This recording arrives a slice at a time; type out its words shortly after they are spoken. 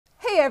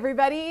Hey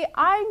everybody,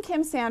 I'm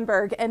Kim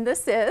Sandberg and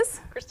this is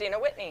Kristina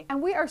Whitney.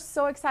 And we are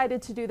so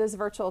excited to do this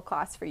virtual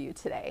class for you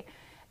today.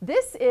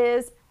 This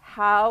is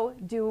How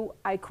Do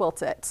I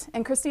Quilt It?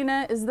 And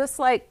Kristina, is this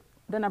like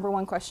the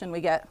 #1 question we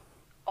get?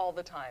 All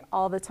the time.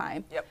 All the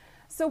time. Yep.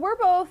 So we're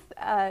both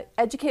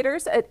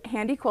educators at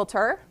Handi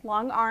Quilter.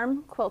 Long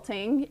arm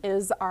quilting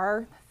is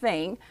our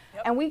thing.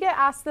 Yep. And we get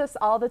asked this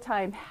all the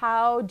time,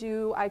 how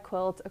do I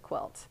quilt a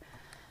quilt?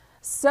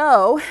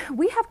 So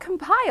we have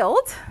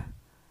compiled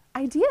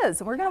ideas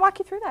and we're going to walk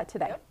you through that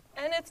today. Yep.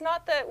 And it's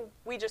not that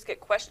we just get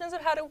questions of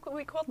how do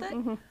we quilt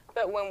it,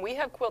 but when we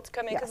have quilts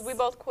come in, because we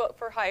both quilt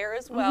for hire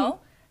as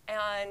well,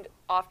 and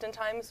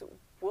oftentimes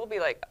we'll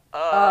be like,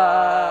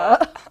 how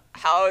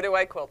do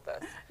I quilt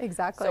this?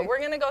 Exactly. So we're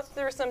going to go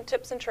through some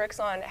tips and tricks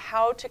on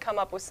how to come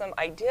up with some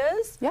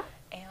ideas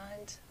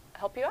and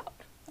help you out.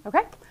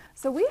 Okay.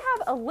 So we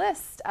have a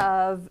list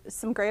of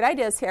some great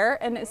ideas here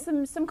and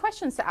some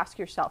questions to ask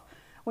yourself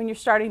when you're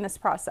starting this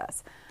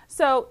process.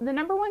 So the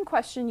 #1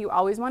 question you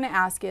always want to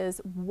ask is,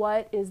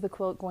 what is the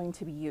quilt going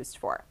to be used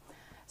for?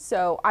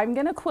 So I'm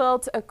going to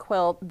quilt a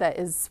quilt that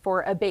is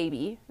for a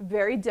baby,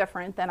 very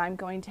different than I'm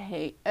going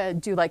to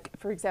do, like,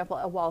 for example,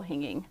 a wall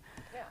hanging.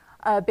 Yeah.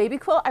 A baby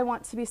quilt, I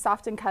want to be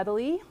soft and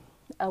cuddly.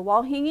 A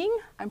wall hanging,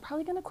 I'm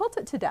probably going to quilt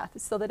it to death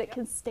so that it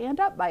can stand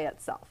up by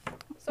itself.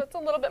 So it's a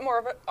little bit more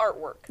of an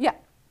artwork. Yeah,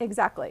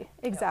 exactly,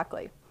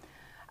 exactly.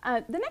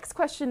 Yeah. The next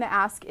question to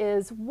ask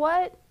is,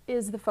 what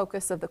is the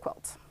focus of the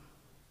quilt?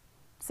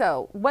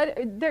 So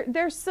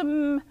there's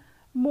some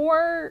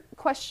more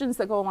questions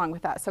that go along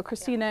with that. So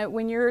Kristina,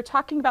 when you're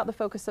talking about the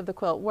focus of the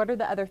quilt, what are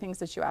the other things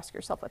that you ask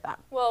yourself with that?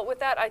 Well, with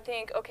that, I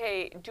think,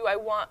 okay, do I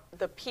want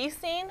the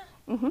piecing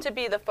to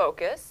be the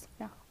focus?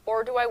 Yeah.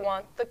 Or do I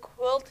want the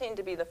quilting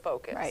to be the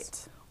focus?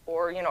 Right.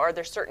 Or, you know, are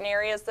there certain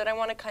areas that I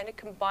want to kind of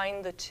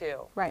combine the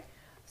two? Right.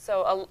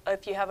 So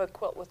if you have a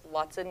quilt with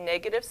lots of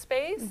negative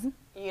space,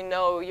 you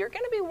know you're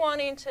going to be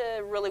wanting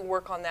to really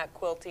work on that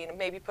quilting and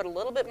maybe put a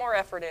little bit more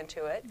effort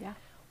into it. Yeah.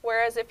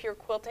 Whereas if you're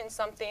quilting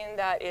something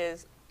that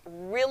is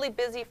really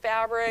busy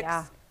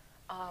fabrics,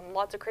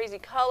 lots of crazy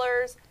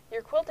colors,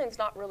 your quilting's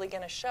not really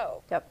going to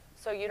show. Yep.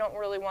 So you don't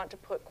really want to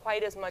put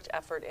quite as much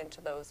effort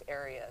into those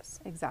areas.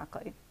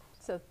 Exactly.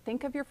 So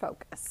think of your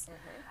focus.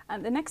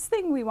 The next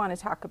thing we want to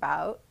talk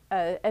about,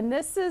 and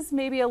this is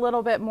maybe a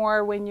little bit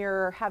more when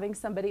you're having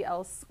somebody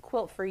else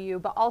quilt for you,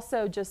 but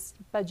also just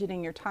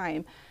budgeting your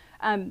time,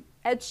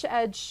 edge to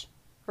edge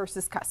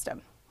versus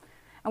custom.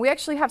 And we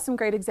actually have some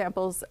great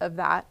examples of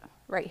that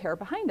right here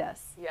behind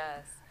us.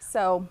 Yes.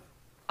 So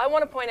I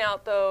want to point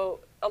out,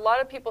 though, a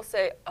lot of people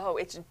say, oh,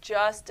 it's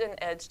just an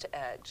edge to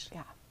edge.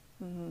 Yeah.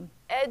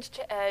 Edge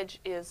to edge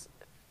is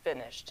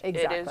finished.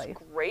 Exactly. It is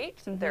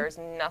great. There's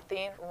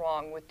nothing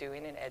wrong with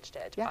doing an edge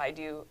to edge. Yeah. I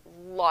do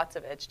lots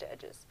of edge to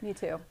edges. Me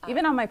too.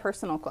 Even on my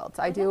personal quilts.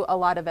 I do a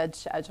lot of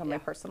edge to edge on my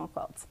personal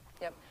quilts.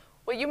 Yep.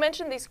 Well, you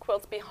mentioned these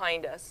quilts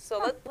behind us.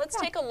 So let's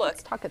take a look.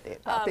 Let's talk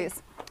about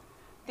these.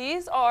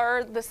 These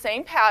are the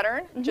same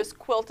pattern, just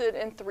quilted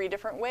in 3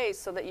 different ways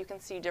so that you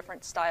can see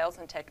different styles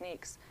and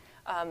techniques.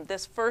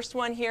 This first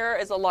one here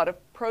is a lot of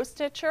Pro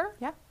Stitcher,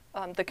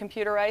 the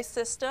computerized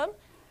system.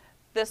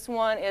 This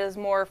one is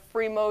more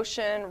free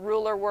motion,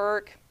 ruler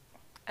work.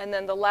 And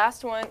then the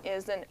last one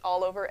is an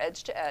all-over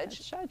edge to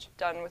edge,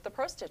 done with the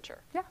Pro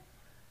Stitcher. Yeah.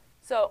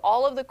 So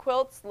all of the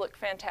quilts look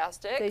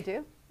fantastic. They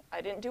do.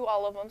 I didn't do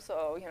all of them,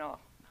 so, you know,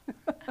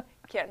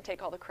 can't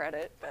take all the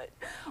credit, but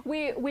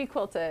we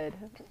quilted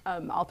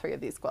all 3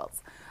 of these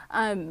quilts.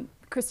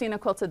 Kristina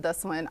quilted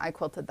this one, I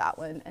quilted that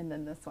one, and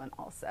then this one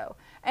also.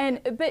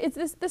 But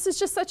this is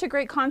just such a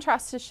great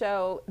contrast to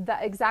show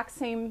the exact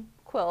same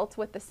quilt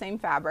with the same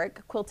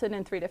fabric, quilted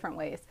in 3 different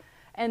ways.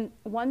 And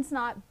one's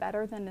not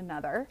better than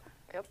another.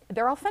 Yep.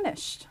 They're all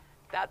finished.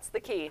 That's the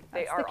key.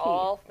 They are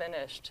all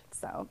finished.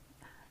 So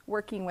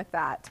working with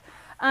that.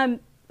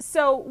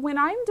 So when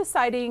I'm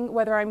deciding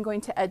whether I'm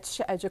going to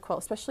edge a quilt,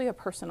 especially a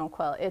personal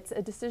quilt, it's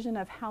a decision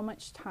of how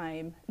much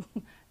time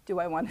do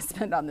I want to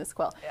spend on this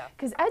quilt.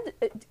 Because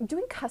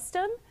doing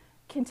custom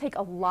can take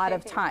a lot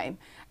of time.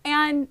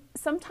 And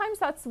sometimes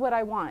that's what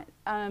I want.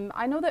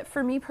 I know that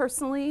for me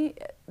personally,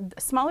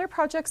 smaller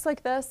projects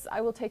like this,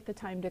 I will take the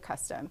time to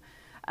custom.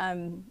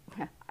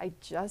 I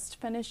just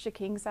finished a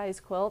king size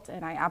quilt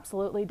and I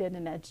absolutely did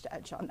an edge to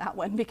edge on that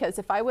one, because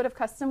if I would have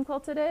custom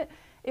quilted it,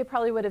 it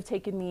probably would have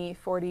taken me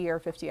 40 or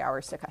 50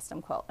 hours to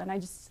custom quilt. And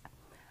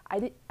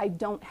I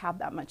don't have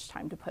that much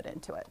time to put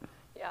into it.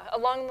 Yeah,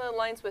 along the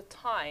lines with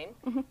time,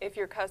 if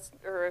you're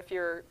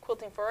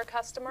quilting for a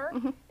customer,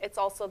 it's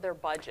also their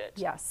budget.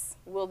 Yes.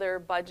 Will their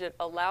budget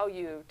allow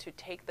you to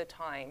take the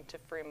time to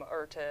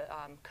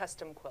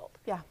custom quilt?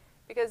 Yeah.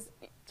 Because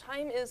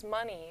time is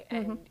money,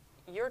 and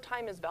your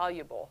time is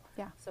valuable.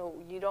 Yeah.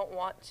 So you don't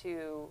want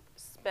to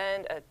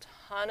spend a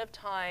ton of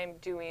time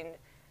doing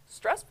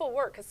stressful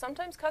work, because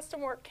sometimes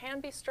custom work can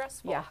be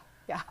stressful. Yeah.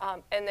 Yeah.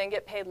 And then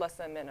get paid less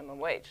than minimum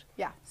wage.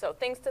 Yeah. So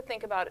things to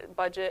think about,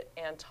 budget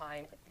and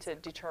time, to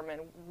determine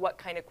what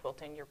kind of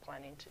quilting you're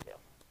planning to do.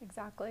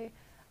 Exactly.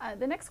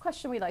 The next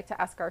question we like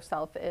to ask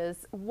ourselves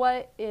is,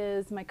 what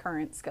is my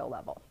current skill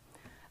level?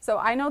 So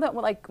I know that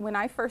like when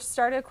I first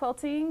started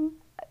quilting,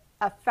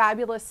 a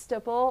fabulous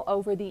stipple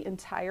over the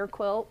entire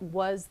quilt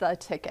was the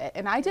ticket.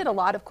 And I did a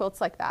lot of quilts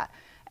like that.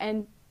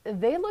 And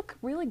they look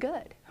really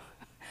good.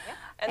 Yeah.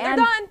 And they're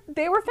done.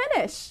 They were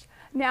finished.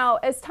 Now,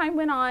 as time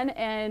went on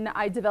and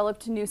I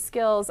developed new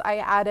skills, I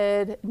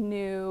added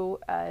new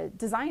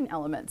design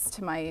elements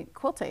to my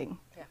quilting.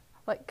 Yeah.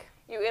 Like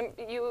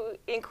you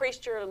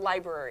increased your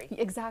library.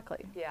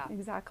 Exactly. Yeah.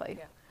 Exactly.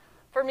 Yeah.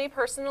 For me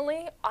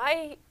personally,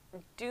 I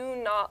do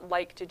not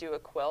like to do a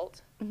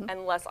quilt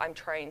unless I'm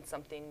trying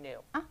something new.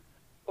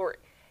 Or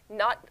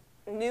not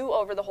new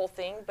over the whole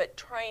thing, but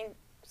trying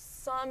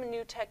some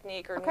new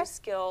technique or new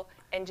skill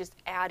and just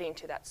adding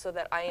to that so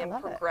that I am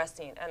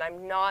progressing and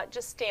I'm not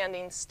just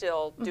standing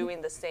still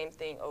doing the same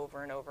thing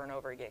over and over and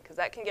over again, because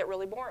that can get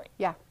really boring.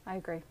 Yeah, I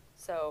agree.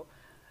 So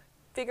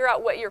figure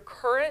out what your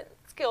current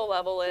skill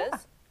level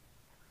is,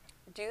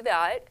 do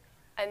that,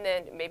 and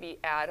then maybe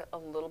add a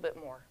little bit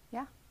more.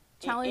 Yeah.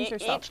 Challenge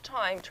yourself. Each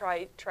time,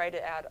 try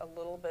to add a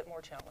little bit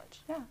more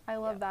challenge. Yeah, I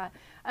love that.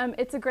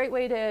 It's a great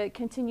way to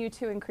continue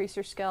to increase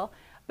your skill,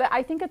 but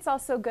I think it's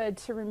also good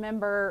to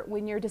remember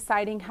when you're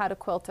deciding how to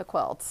quilt a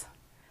quilt.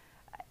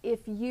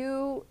 If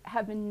you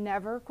have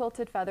never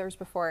quilted feathers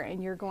before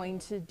and you're going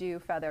to do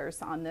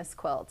feathers on this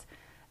quilt,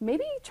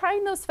 maybe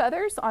trying those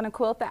feathers on a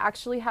quilt that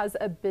actually has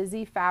a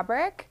busy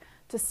fabric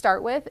to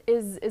start with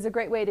is a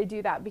great way to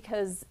do that,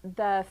 because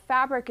the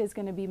fabric is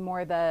going to be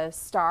more the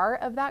star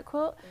of that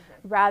quilt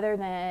rather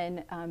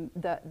than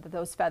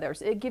those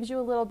feathers. It gives you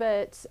a little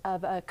bit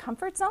of a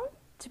comfort zone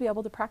to be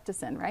able to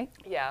practice in, right?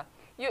 Yeah.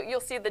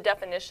 You'll see the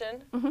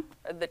definition,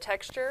 the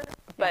texture,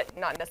 but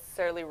not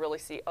necessarily really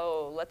see,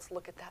 oh, let's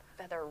look at that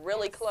feather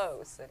really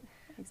close.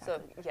 And so,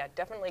 yeah,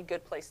 definitely a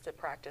good place to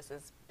practice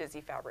is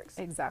busy fabrics.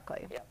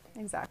 Exactly. Yeah.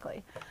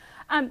 Exactly.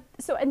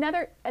 So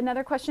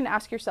another question to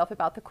ask yourself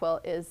about the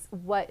quilt is,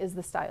 what is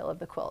the style of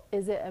the quilt?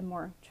 Is it a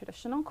more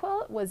traditional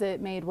quilt? Was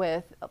it made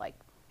with like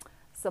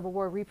Civil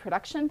War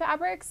reproduction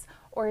fabrics?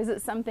 Or is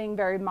it something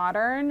very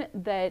modern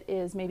that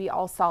is maybe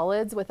all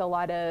solids with a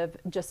lot of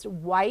just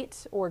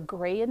white or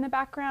gray in the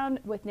background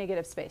with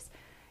negative space?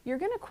 You're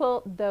going to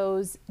quilt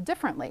those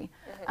differently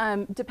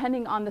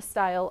depending on the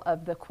style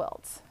of the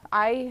quilt.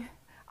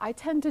 I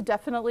tend to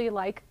definitely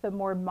like the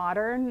more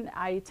modern.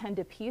 I tend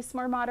to piece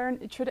more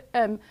modern.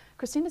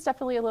 Kristina's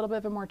definitely a little bit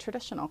of a more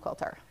traditional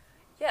quilter.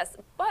 Yes,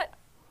 but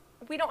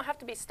we don't have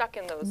to be stuck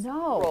in those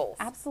roles. roles.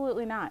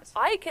 Absolutely not.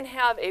 I can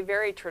have a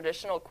very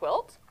traditional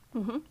quilt,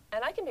 and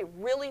I can be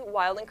really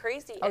wild and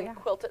crazy and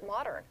quilt it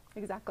modern.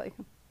 Exactly.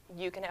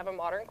 You can have a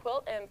modern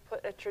quilt and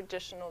put a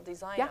traditional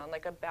design on,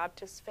 like a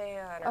Baptist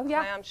fan or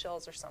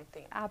clamshells or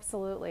something.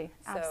 Absolutely,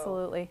 so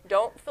absolutely.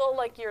 Don't feel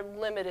like you're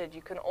limited.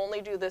 You can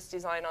only do this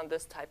design on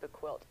this type of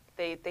quilt.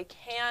 They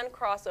can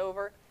cross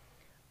over,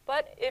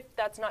 but if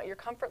that's not your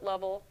comfort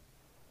level,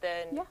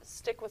 then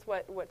stick with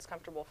what's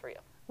comfortable for you.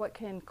 What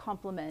can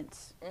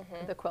complement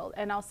the quilt,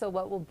 and also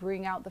what will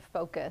bring out the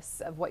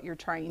focus of what you're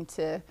trying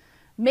to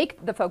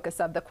make the focus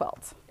of the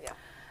quilt. Yeah.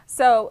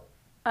 So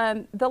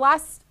the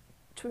last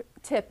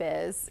tip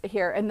is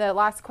here, and the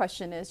last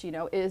question is,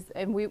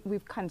 and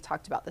we've kind of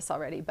talked about this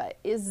already, but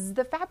is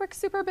the fabric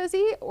super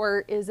busy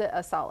or is it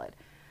a solid?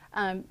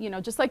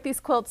 Just like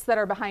these quilts that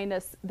are behind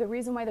us, the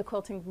reason why the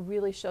quilting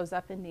really shows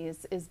up in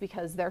these is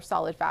because they're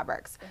solid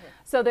fabrics.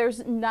 So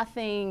there's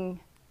nothing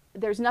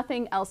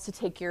else to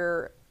take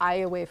your eye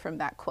away from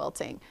that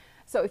quilting.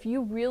 So if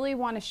you really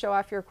want to show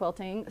off your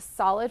quilting,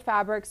 solid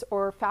fabrics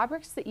or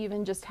fabrics that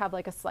even just have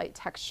like a slight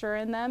texture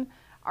in them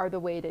are the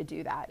way to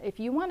do that. If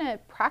you want to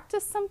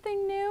practice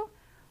something new,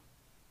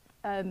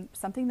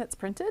 something that's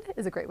printed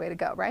is a great way to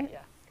go, right?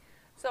 Yeah.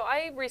 So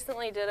I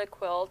recently did a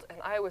quilt and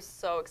I was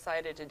so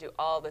excited to do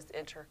all this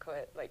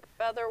intricate like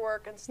feather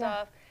work and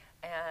stuff.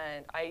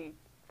 And I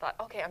thought,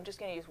 okay, I'm just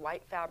going to use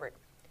white fabric.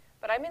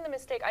 But I made the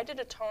mistake, I did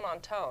a tone on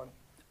tone.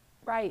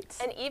 Right.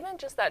 And even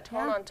just that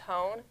tone on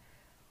tone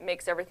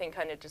makes everything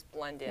kind of just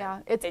blend in. Yeah,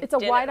 it's a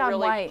white on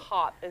really white.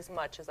 Pop as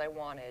much as I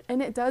wanted.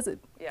 And it does it.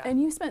 Yeah.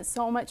 And you spent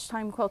so much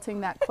time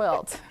quilting that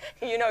quilt.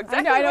 You know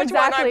exactly which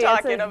one I'm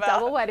talking about. It's a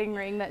double wedding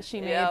ring that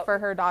she made for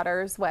her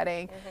daughter's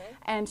wedding.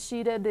 And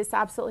she did this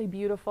absolutely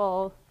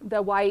beautiful,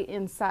 the white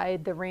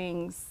inside the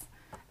rings.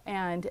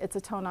 And it's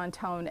a tone on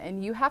tone.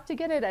 And you have to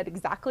get it at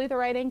exactly the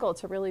right angle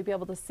to really be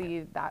able to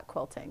see that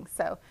quilting.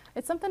 So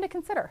it's something to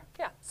consider.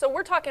 Yeah. So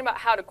we're talking about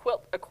how to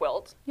quilt a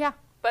quilt. Yeah.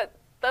 But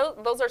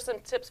those are some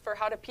tips for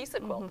how to piece a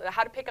quilt,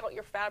 how to pick out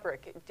your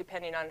fabric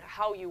depending on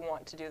how you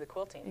want to do the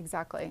quilting.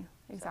 Exactly,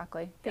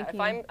 exactly. So,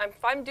 yeah,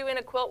 if I'm doing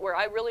a quilt where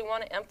I really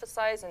want to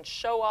emphasize and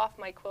show off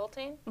my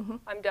quilting,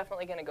 I'm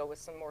definitely going to go with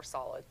some more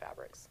solid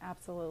fabrics.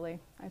 Absolutely.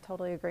 I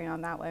totally agree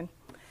on that one.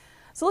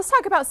 So let's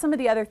talk about some of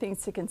the other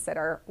things to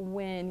consider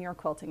when you're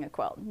quilting a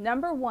quilt.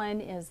 Number one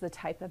is the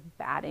type of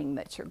batting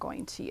that you're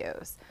going to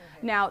use.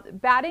 Now,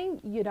 batting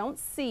you don't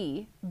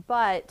see,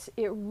 but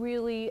it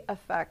really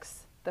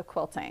affects the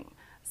quilting.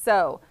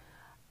 So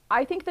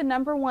I think the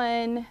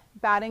 #1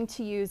 batting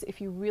to use if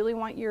you really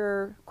want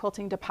your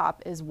quilting to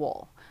pop is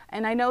wool.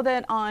 And I know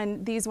that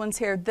on these ones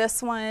here,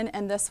 this one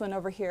and this one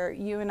over here,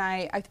 you and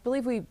I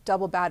believe we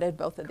double batted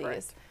both of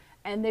these.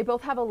 And they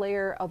both have a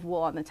layer of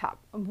wool on the top.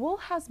 Wool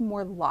has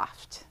more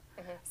loft.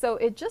 So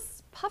it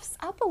just puffs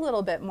up a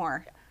little bit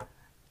more.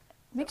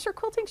 Makes your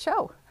quilting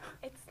show.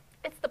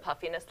 It's the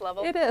puffiness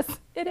level. It is.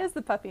 It is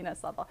the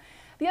puffiness level.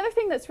 The other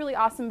thing that's really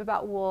awesome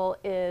about wool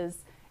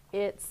is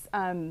it's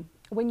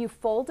when you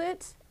fold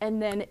it and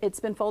then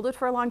it's been folded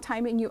for a long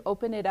time and you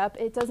open it up,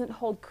 it doesn't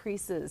hold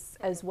creases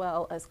as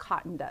well as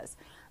cotton does.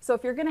 So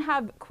if you're going to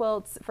have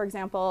quilts, for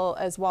example,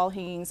 as wall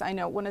hangings, I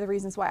know one of the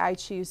reasons why I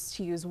choose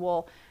to use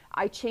wool,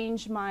 I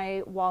change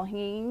my wall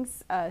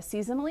hangings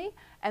seasonally,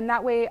 and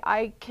that way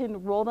I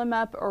can roll them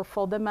up or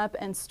fold them up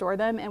and store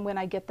them, and when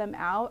I get them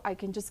out, I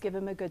can just give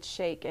them a good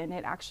shake, and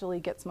it actually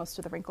gets most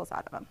of the wrinkles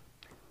out of them.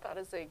 That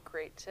is a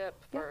great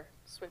tip for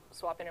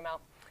swapping them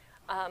out.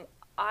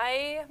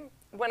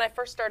 When I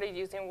first started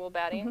using wool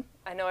batting,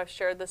 I know I've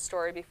shared this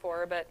story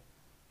before, but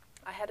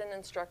I had an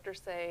instructor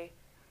say,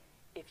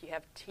 if you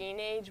have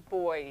teenage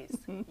boys,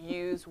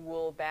 use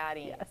wool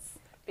batting. Yes.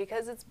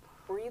 Because it's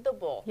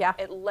breathable. Yeah.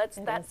 It lets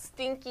that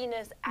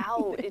stinkiness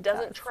out. It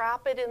doesn't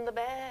trap it in the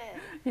bed.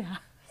 Yeah.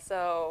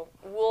 So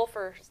wool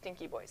for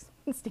stinky boys.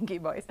 Stinky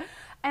boys.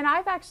 And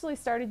I've actually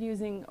started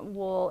using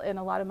wool in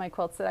a lot of my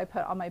quilts that I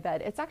put on my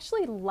bed. It's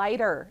actually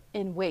lighter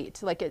in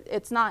weight. Like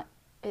it's not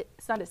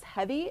as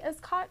heavy as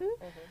cotton,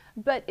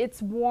 but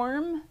it's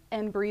warm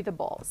and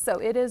breathable. So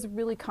it is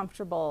really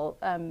comfortable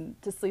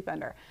to sleep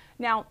under.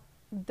 Now,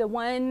 the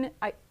one,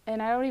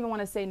 and I don't even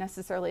want to say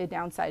necessarily a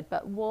downside,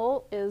 but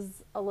wool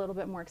is a little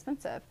bit more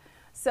expensive.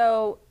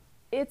 So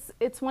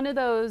it's one of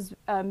those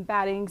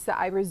battings that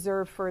I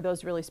reserve for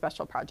those really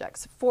special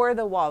projects, for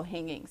the wall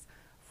hangings,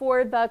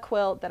 for the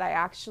quilt that I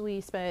actually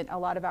spent a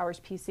lot of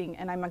hours piecing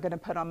and I'm going to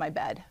put on my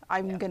bed.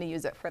 I'm going to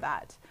use it for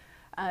that.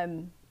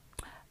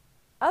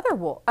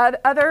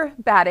 Other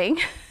batting,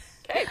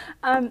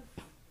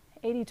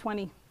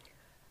 80-20.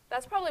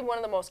 That's probably one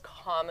of the most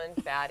common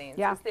battings.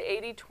 Yeah. It's the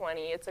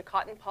 80-20. It's a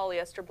cotton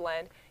polyester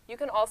blend. You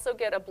can also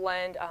get a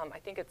blend, I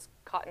think it's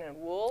cotton and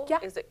wool. Yeah.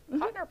 Is it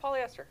cotton or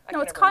polyester?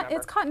 No, it's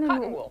cotton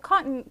and wool.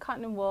 Cotton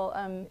and wool.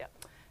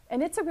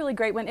 And it's a really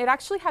great one. It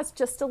actually has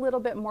just a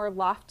little bit more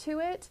loft to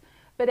it,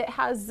 but it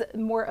has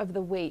more of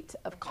the weight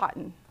of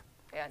cotton.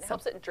 Yeah, and it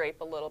helps it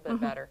drape a little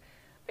bit better.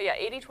 But yeah,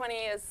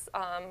 80-20 is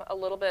a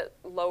little bit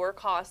lower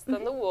cost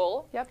than the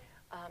wool. Yep.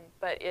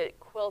 But it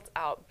quilts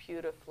out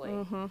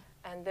beautifully.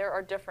 And there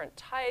are different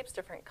types,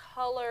 different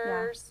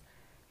colors.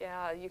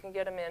 Yeah, you can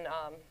get them in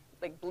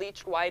like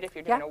bleached white if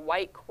you're doing a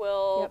white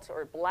quilt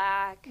or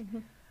black.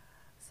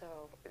 So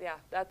yeah,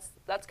 that's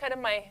kind of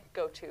my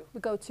go-to.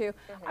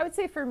 I would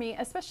say for me,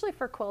 especially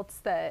for quilts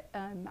that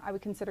I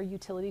would consider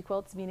utility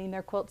quilts, meaning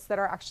they're quilts that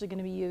are actually going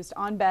to be used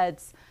on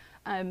beds.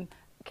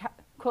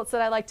 Quilts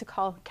that I like to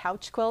call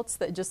couch quilts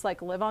that just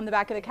like live on the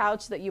back of the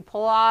couch that you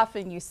pull off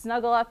and you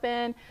snuggle up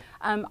in.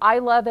 I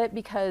love it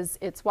because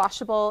it's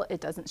washable,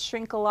 it doesn't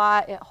shrink a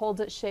lot, it holds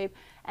its shape,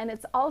 and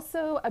it's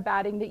also a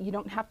batting that you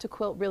don't have to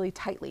quilt really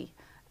tightly.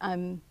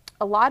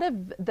 A lot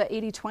of the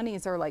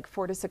 80-20s are like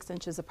 4 to 6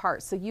 inches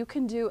apart, so you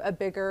can do a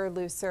bigger,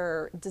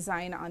 looser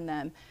design on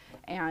them,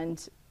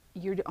 and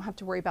you don't have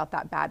to worry about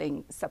that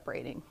batting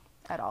separating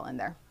at all in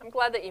there. I'm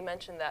glad that you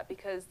mentioned that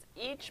because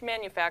each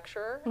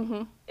manufacturer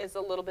is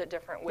a little bit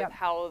different with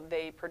how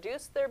they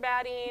produce their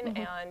batting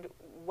and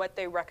what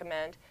they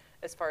recommend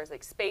as far as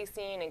like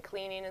spacing and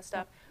cleaning and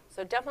stuff.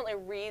 So definitely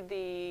read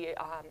the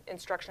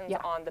instructions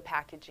on the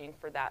packaging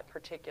for that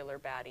particular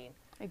batting.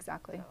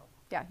 Exactly. So.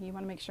 Yeah, you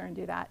want to make sure and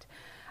do that.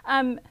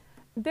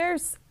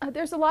 There's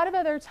a lot of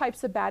other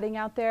types of batting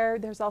out there.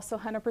 There's also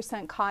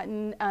 100%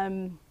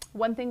 cotton.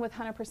 One thing with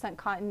 100%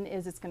 cotton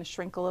is it's going to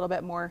shrink a little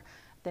bit more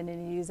than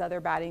any of these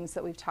other battings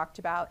that we've talked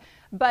about.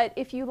 But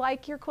if you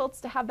like your quilts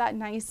to have that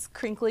nice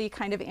crinkly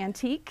kind of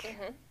antique,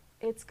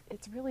 it's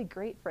really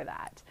great for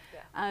that.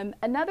 Yeah.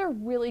 Another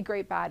really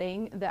great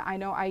batting that I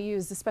know I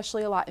use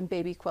especially a lot in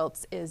baby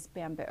quilts is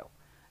bamboo,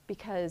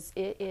 because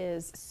it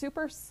is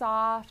super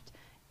soft,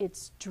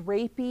 it's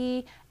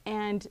drapey,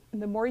 and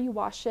the more you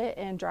wash it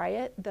and dry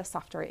it, the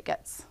softer it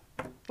gets,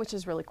 which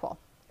is really cool.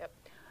 Yep.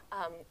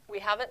 We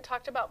haven't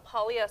talked about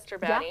polyester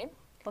batting. Yeah.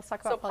 Let's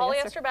talk about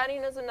polyester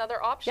batting is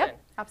another option.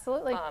 Yep,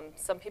 absolutely.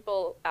 Some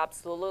people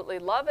absolutely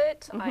love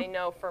it. I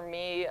know for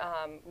me,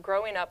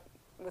 growing up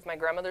with my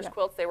grandmother's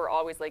quilts, they were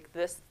always like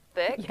this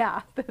thick.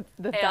 Yeah,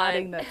 the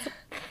batting that's...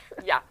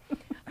 Yeah.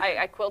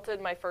 I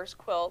quilted my first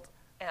quilt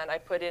and I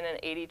put in an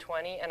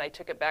 80-20 and I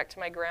took it back to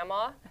my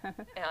grandma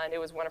and it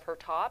was one of her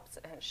tops,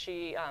 and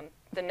she,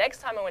 the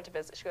next time I went to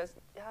visit, she goes,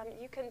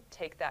 you can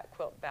take that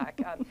quilt back.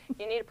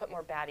 You need to put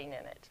more batting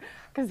in it.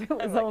 Because it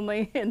was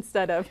only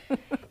instead of.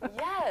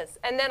 Yes,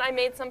 and then I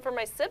made some for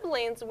my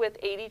siblings with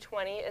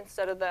 80-20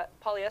 instead of the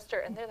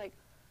polyester, and they're like,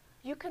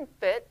 you can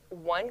fit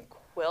one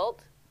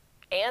quilt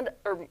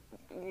or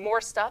more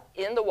stuff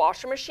in the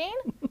washer machine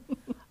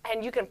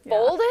and you can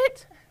fold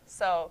it.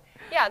 So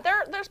yeah,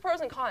 there's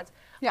pros and cons.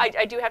 Yeah.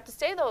 I do have to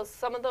say though,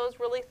 some of those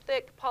really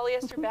thick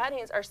polyester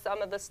battings are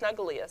some of the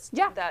snuggliest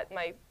that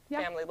my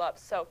family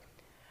loves. So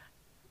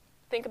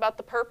think about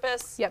the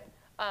purpose. Yep.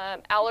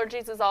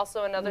 Allergies is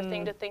also another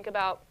thing to think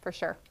about. For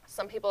sure.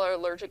 Some people are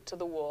allergic to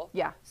the wool.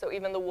 Yeah. So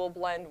even the wool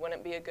blend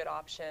wouldn't be a good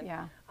option.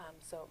 Yeah.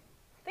 So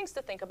things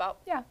to think about.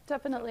 Yeah,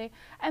 definitely.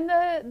 And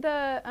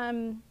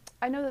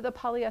I know that the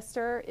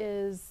polyester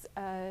is,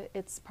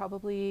 it's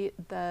probably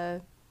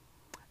the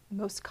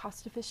most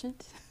cost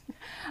efficient.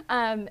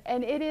 And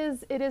it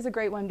is a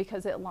great one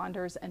because it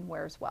launders and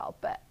wears well.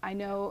 But I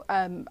know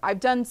I've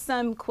done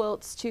some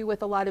quilts too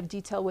with a lot of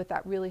detail with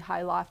that really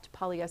high loft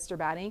polyester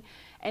batting.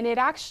 And it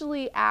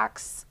actually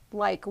acts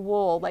like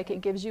wool, like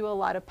it gives you a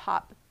lot of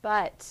pop.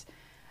 But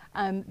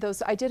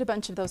I did a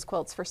bunch of those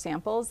quilts for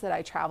samples that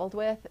I traveled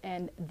with,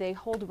 and they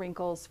hold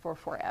wrinkles for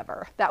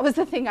forever. That was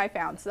the thing I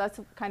found. So that's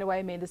kind of why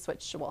I made the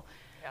switch to wool.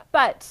 Yeah.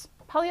 But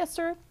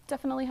polyester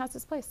definitely has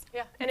its place.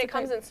 Yeah, and it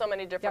comes in so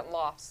many different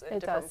lofts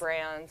and different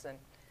brands. And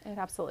it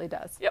absolutely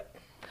does. Yep.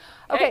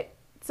 Okay,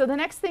 so the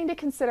next thing to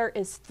consider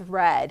is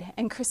thread.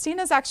 And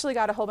Kristina's actually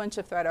got a whole bunch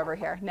of thread over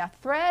here. Now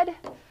thread,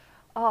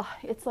 oh,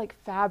 it's like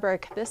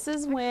fabric. This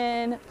is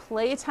when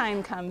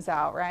playtime comes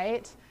out,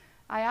 right?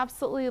 I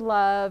absolutely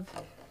love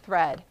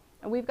thread.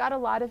 And we've got a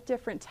lot of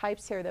different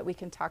types here that we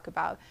can talk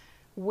about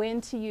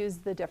when to use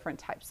the different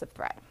types of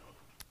thread.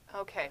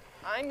 Okay,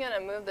 I'm going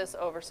to move this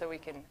over so we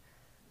can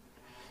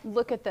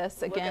look at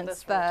this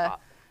against from the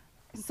top.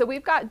 So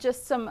we've got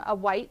just some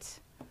white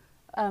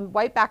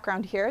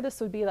background here. This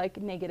would be like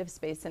negative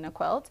space in a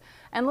quilt.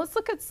 And let's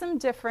look at some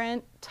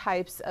different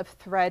types of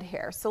thread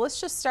here. So let's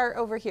just start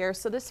over here.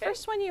 So this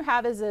first one you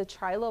have is a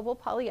tri-lobal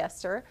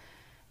polyester.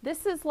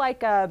 This is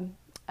like a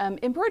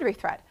embroidery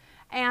thread.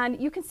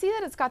 And you can see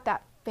that it's got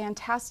that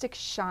fantastic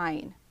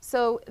shine.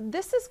 So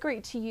this is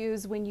great to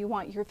use when you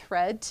want your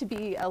thread to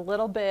be a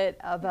little bit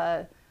of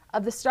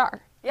the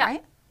star,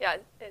 right? Yeah,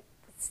 it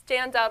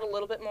stands out a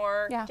little bit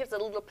more, gives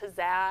it a little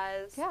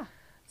pizzazz. Yeah.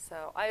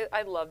 So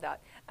I love that.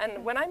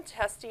 And when I'm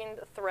testing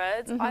the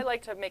threads, I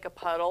like to make a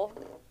puddle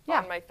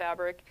on my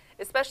fabric,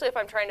 especially if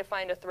I'm trying to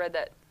find a thread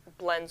that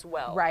blends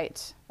well.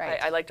 Right,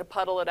 right. I like to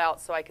puddle it out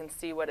so I can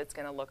see what it's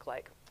going to look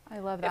like. I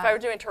love that. If I were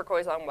doing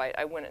turquoise on white,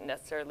 I wouldn't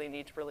necessarily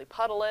need to really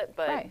puddle it,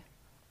 but right.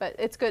 But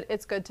it's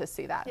good to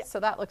see that. Yeah. So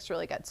that looks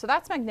really good. So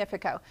that's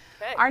Magnifico.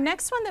 Okay. Our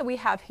next one that we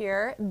have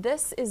here,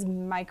 this is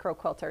Micro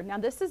Quilter. Now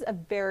this is a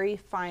very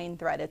fine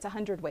thread. It's a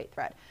 100-weight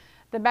thread.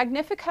 The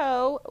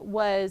Magnifico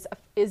is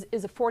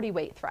a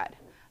 40-weight thread.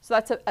 So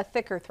that's a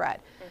thicker thread.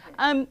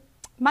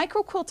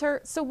 Micro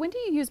Quilter, so when do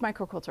you use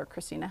Micro Quilter,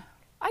 Kristina?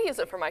 I use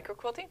it for micro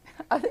quilting.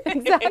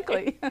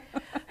 Exactly.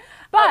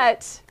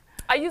 But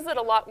I use it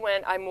a lot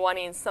when I'm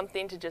wanting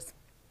something to just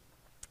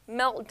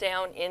melt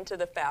down into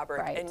the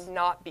fabric and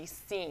not be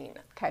seen.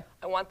 Okay.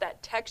 I want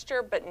that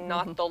texture, but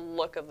not the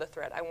look of the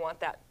thread. I want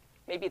that,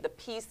 maybe the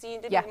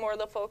piecing to be more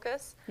the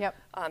focus. Yep.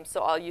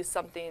 So I'll use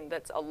something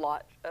that's a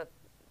lot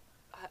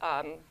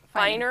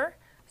finer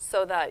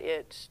so that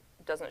it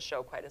doesn't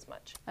show quite as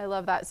much. I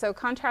love that. So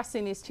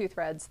contrasting these two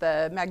threads,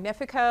 the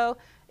Magnifico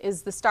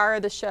is the star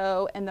of the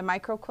show, and the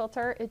Micro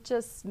Quilter, it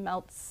just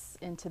melts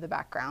into the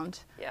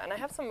background. Yeah, and I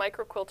have some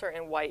Micro Quilter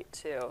in white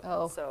too.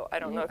 Oh, so I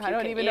don't know if you I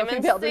don't can even know if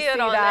you'll be able to see it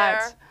on that.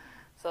 there.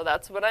 So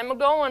that's what I'm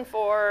going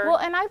for. Well,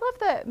 and I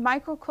love the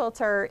Micro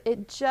Quilter.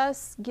 It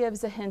just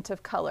gives a hint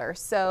of color.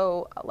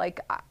 So like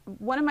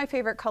one of my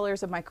favorite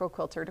colors of Micro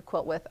Quilter to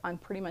quilt with on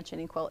pretty much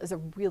any quilt is a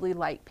really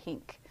light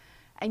pink.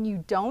 And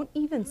you don't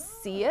even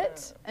see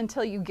it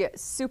until you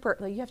get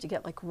you have to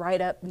get like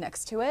right up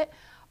next to it.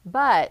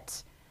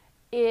 But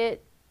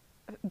it,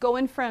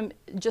 going from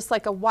just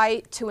like a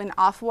white to an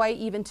off-white,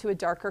 even to a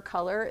darker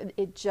color,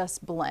 it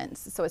just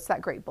blends. So it's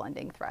that great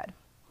blending thread.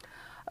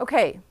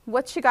 Okay,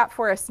 what you got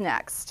for us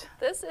next?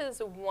 This is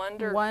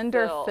Wonderfill.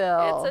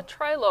 Wonderfill. It's a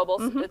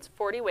tri-lobal, it's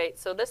 40 weight.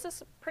 So this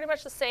is pretty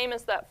much the same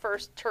as that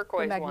first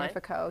turquoise the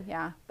Magnifico, one.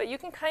 Yeah. But you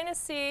can kind of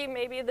see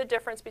maybe the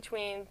difference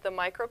between the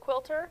Micro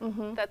Quilter,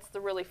 that's the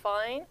really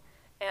fine,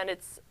 and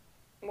it's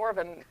more of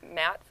a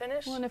matte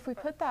finish. Well, and if we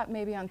put that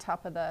maybe on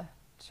top of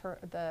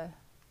the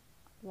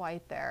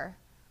white there,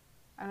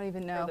 I don't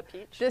even know. Or the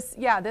peach?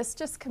 This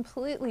just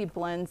completely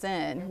blends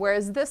in,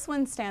 whereas this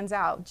one stands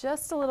out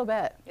just a little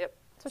bit. Yep.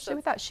 Especially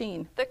with that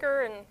sheen.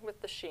 Thicker and with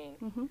the sheen.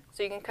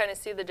 So you can kind of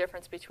see the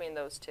difference between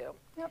those two.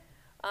 Yep.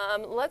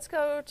 Let's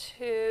go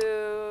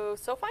to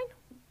So Fine.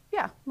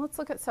 Yeah, let's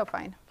look at So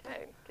Fine.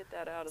 Okay, get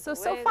that out of So the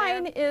way. So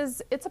Fine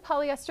it's a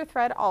polyester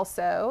thread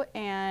also,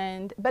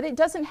 but it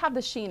doesn't have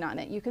the sheen on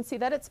it. You can see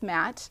that it's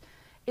matte.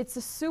 It's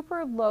a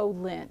super low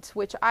lint,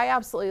 which I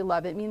absolutely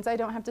love. It means I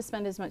don't have to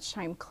spend as much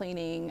time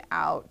cleaning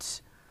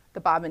out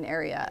the bobbin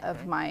area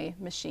of my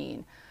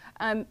machine.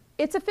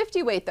 It's a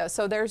 50 weight though,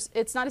 so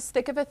it's not as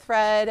thick of a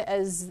thread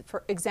as,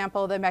 for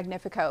example, the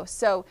Magnifico.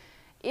 So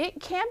it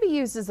can be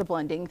used as a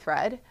blending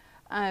thread,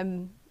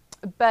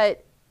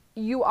 but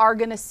you are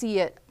going to see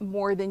it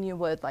more than you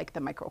would like the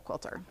Micro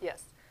Quilter.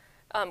 Yes.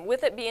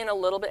 With it being a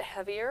little bit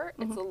heavier,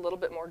 it's a little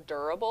bit more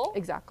durable.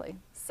 Exactly.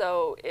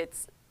 So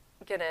it's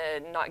going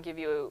to not give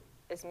you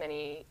as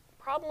many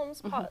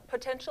problems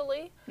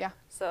potentially. Yeah.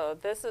 So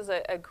this is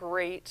a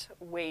great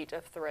weight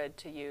of thread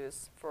to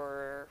use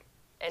for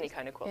any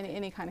kind of quilting.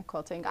 Any kind of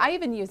quilting. I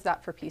even use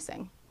that for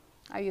piecing.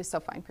 I use So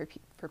Fine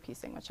for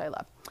piecing, which I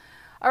love.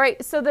 All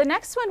right, so the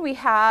next one we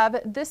have,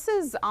 this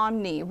is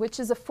Omni, which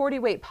is a 40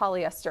 weight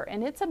polyester,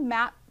 and it's a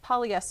matte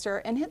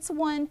polyester, and it's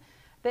one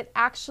that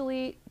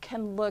actually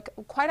can look,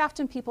 quite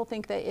often people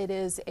think that it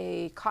is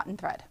a cotton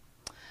thread.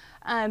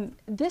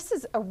 This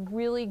is a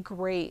really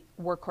great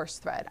workhorse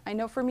thread. I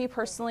know for me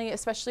personally,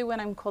 especially when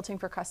I'm quilting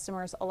for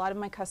customers, a lot of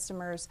my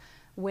customers,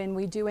 when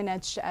we do an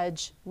edge to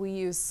edge, we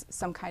use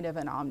some kind of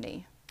an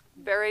Omni.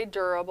 Very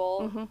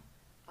durable.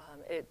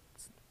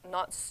 It's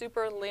not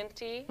super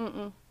linty.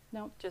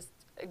 No. Just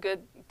a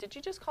good, did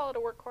you just call it a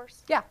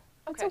workhorse? Yeah,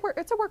 okay.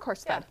 It's a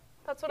workhorse thread. Yeah,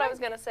 that's what I was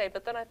going to say,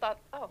 but then I thought,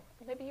 oh,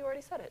 maybe you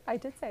already said it. I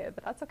did say it,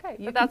 but that's okay.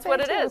 But that's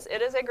what it is.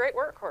 It is a great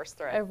workhorse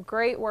thread. A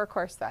great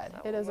workhorse thread.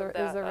 So it is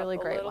a really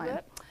great one.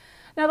 Bit.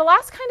 Now the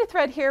last kind of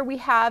thread here we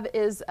have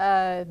is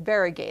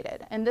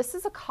variegated, and this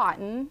is a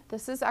cotton.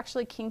 This is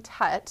actually King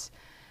Tut.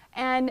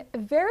 And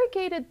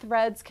variegated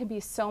threads can be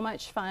so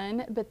much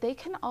fun, but they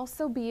can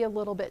also be a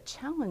little bit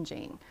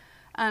challenging.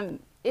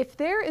 If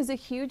there is a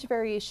huge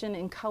variation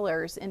in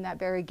colors in that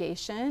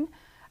variegation,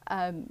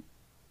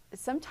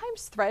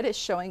 sometimes thread is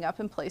showing up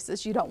in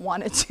places you don't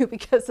want it to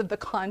because of the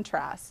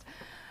contrast.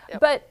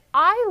 Yep. But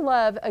I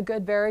love a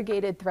good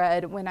variegated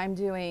thread when I'm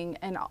doing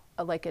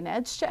like an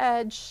edge to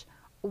edge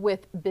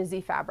with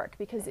busy fabric,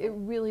 because it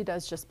really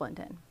does just blend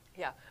in.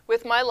 Yeah,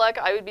 with my luck,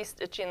 I would be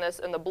stitching this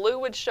and the blue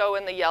would show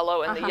in the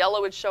yellow and the yellow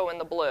would show in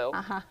the blue.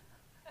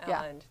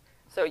 Yeah. And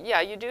so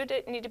yeah, you do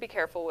need to be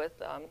careful with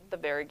the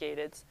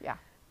variegateds. Yeah.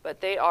 But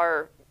they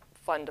are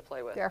fun to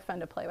play with. They are fun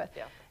to play with.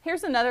 Yeah.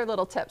 Here's another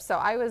little tip. So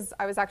I was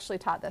actually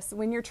taught this.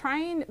 When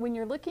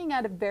you're looking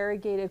at a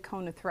variegated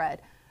cone of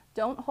thread,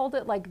 don't hold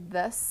it like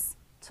this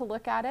to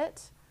look at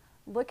it.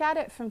 Look at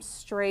it from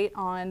straight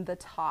on the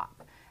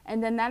top.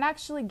 And then that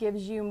actually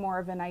gives you more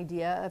of an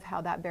idea of how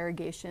that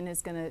variegation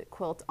is going to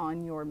quilt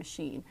on your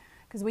machine.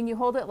 Because when you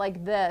hold it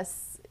like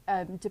this,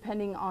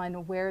 depending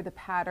on where the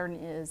pattern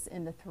is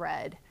in the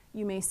thread,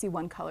 you may see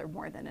one color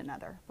more than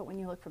another, but when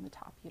you look from the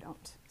top, you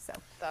don't. So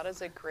that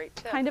is a great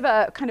tip. Kind of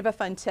a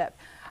fun tip.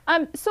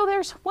 So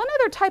there's one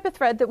other type of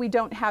thread that we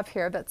don't have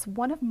here that's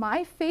one of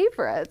my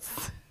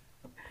favorites.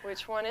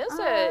 Which one is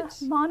it?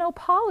 Mono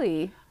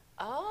poly.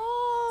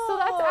 Oh. So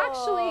that's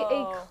actually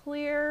a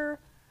clear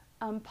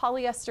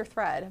polyester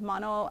thread,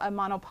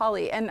 mono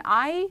poly, and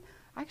I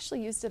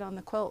actually used it on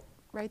the quilt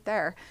right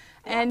there.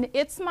 Yeah. And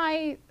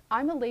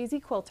I'm a lazy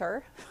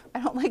quilter.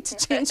 I don't like to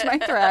change my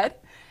thread.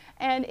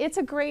 And it's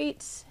a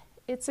great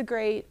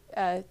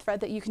thread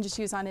that you can just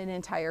use on an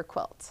entire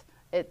quilt.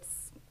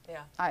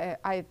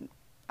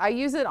 I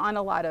use it on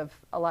a lot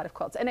of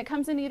quilts, and it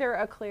comes in either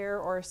a clear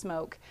or a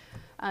smoke.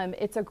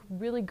 It's a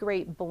really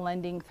great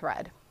blending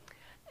thread.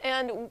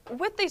 And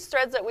with these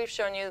threads that we've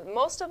shown you,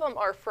 most of them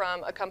are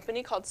from a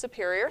company called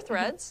Superior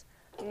Threads.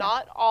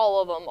 Not all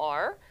of them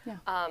are.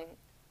 Yeah.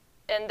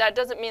 And that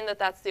doesn't mean that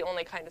that's the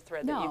only kind of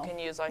thread that you can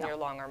use on your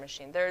long arm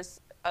machine. There's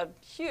a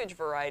huge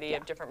variety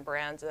of different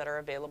brands that are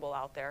available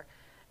out there.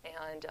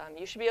 And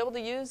you should be able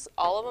to use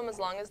all of them as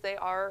long as they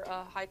are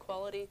a high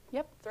quality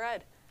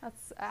thread.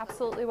 That's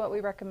absolutely what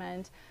we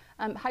recommend.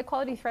 High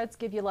quality threads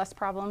give you less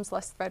problems,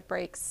 less thread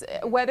breaks.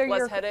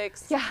 Less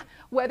headaches. Yeah,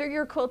 whether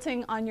you're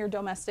quilting on your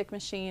domestic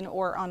machine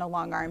or on a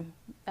long arm,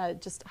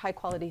 just high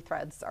quality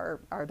threads are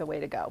the way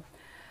to go.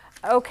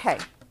 Okay.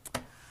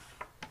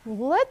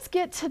 Let's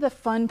get to the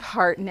fun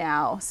part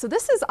now. So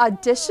this is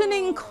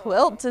auditioning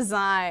quilt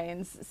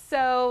designs.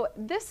 So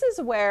this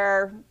is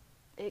where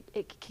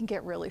it can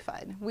get really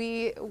fun.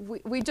 We've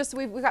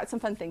got some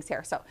fun things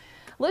here. So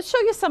let's show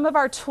you some of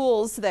our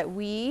tools that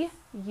we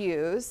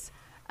use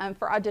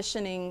for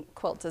auditioning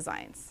quilt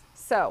designs.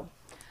 So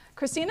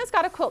Kristina's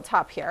got a quilt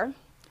top here,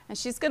 and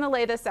she's going to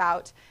lay this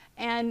out.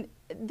 And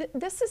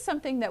this is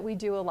something that we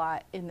do a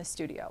lot in the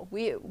studio.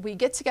 We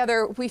get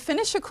together, we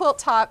finish a quilt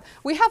top.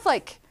 We have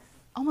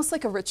almost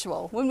like a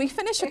ritual. When we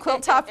finish a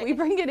quilt top, we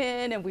bring it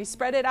in and we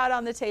spread it out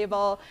on the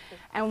table,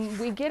 and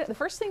the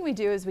first thing we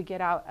do is we get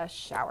out a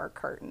shower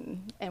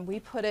curtain and we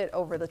put it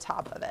over the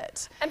top of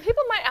it. And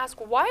people might ask,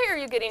 why are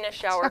you getting a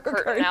shower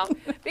curtain now?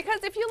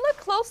 Because if you look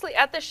closely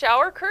at the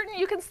shower curtain,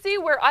 you can see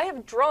where I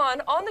have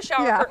drawn on the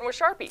shower curtain with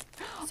Sharpie.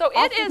 So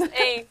it is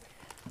a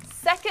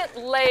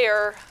second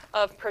layer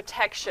of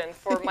protection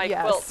for my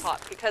quilt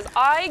top, because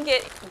I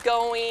get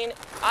going,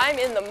 I'm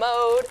in the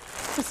mode.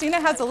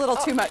 Kristina has a little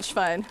too much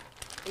fun.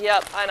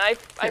 Yep, and I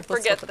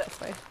forget that.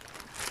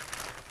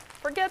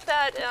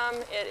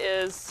 It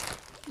is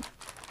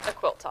a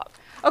quilt top.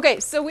 Okay,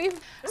 so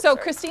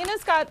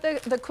Kristina's got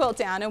the quilt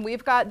down, and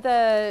we've got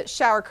the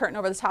shower curtain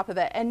over the top of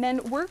it, and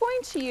then we're going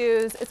to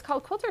use, it's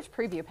called Quilter's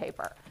Preview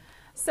paper.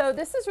 So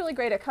this is really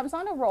great. It comes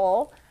on a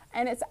roll,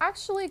 and it's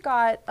actually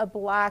got a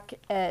black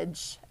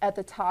edge at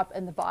the top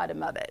and the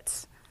bottom of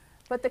it.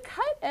 But the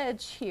cut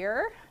edge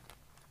here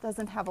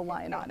doesn't have a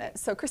line on it.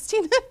 So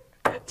Kristina,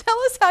 tell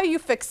us how you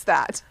fix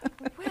that.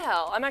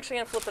 Well, I'm actually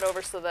going to flip it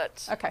over so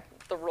that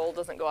the roll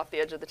doesn't go off the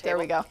edge of the table. There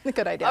we go.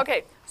 Good idea.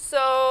 Okay,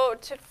 so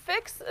to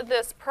fix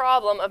this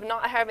problem of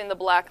not having the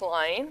black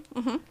line,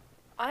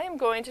 I am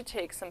going to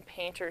take some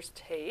painter's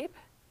tape.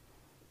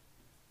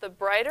 The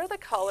brighter the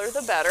color,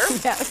 the better.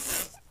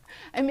 Yes.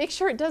 And make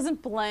sure it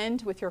doesn't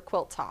blend with your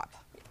quilt top.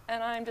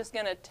 And I'm just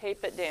going to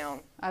tape it down.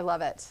 I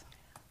love it.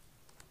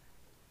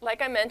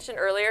 Like I mentioned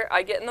earlier,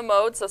 I get in the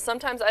mode, so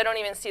sometimes I don't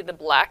even see the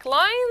black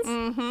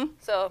lines.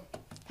 So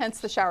hence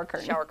the shower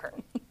curtain. Shower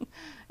curtain.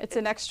 It's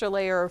an extra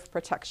layer of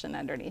protection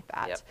underneath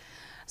that. Yep.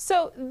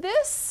 So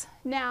this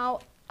now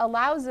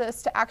allows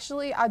us to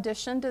actually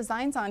audition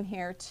designs on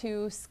here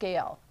to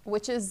scale,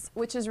 which is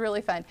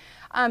really fun.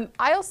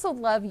 I also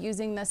love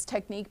using this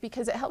technique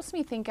because it helps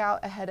me think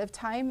out ahead of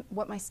time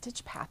what my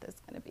stitch path is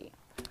going to be.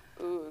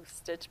 Ooh,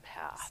 stitch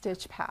path.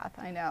 Stitch path,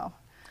 I know.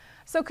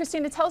 So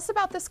Kristina, tell us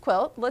about this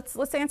quilt.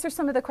 Let's answer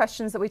some of the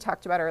questions that we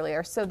talked about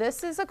earlier. So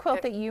this is a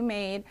quilt that you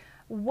made.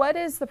 What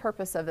is the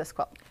purpose of this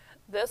quilt?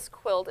 This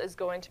quilt is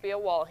going to be a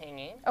wall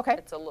hanging. Okay.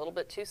 It's a little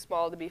bit too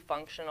small to be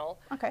functional.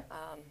 Okay.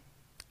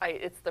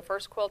 It's the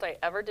first quilt I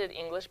ever did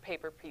English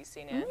paper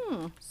piecing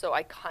in. So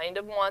I kind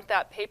of want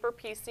that paper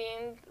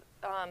piecing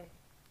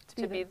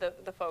to be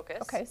the focus.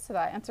 Okay, so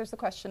that answers the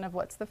question of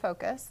what's the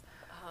focus.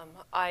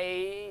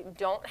 I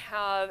don't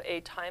have a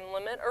time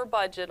limit or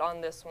budget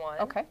on this one.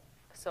 Okay.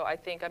 So I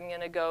think I'm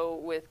going to go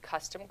with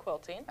custom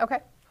quilting. Okay.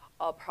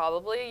 I'll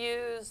probably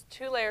use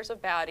 2 layers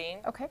of batting.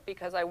 Okay.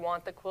 Because I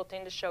want the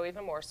quilting to show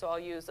even more. So I'll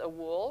use a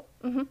wool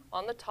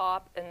on the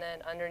top and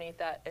then underneath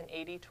that an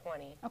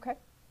 80-20. Okay.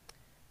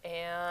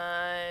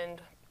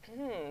 And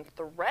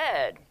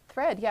thread.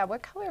 Thread, yeah.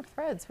 What color of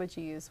threads would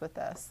you use with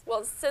this?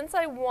 Well, since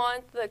I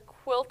want the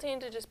quilting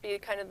to just be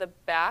kind of the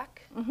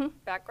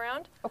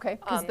background. Okay,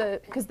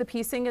 because the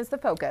piecing is the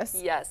focus.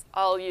 Yes,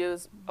 I'll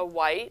use a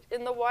white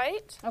in the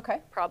white.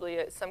 Okay. Probably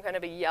some kind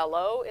of a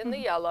yellow in the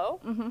yellow.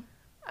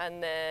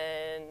 And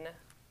then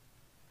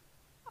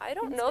I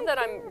don't know that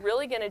I'm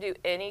really going to do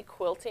any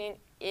quilting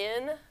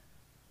in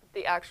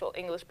the actual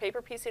English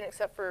paper piecing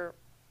except for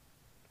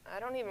I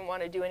don't even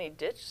want to do any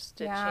ditch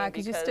stitching. Yeah,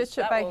 because you stitch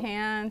it by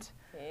hand.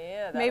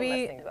 Yeah, that'll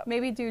mess things up.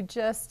 Maybe do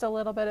just a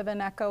little bit of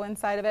an echo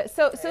inside of it.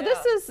 So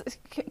this is,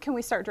 can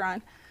we start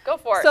drawing? Go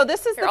for it. So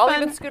this is Here, the I'll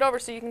fun, even scoot over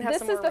so you can have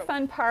some more This is the room.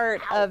 fun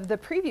part of the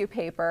preview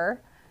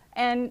paper.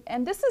 And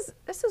this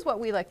is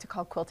what we like to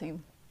call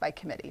quilting by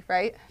committee,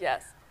 right?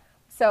 Yes.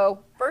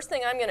 So first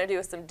thing I'm going to do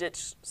is some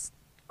ditch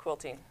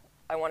quilting.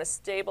 I want to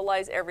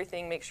stabilize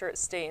everything, make sure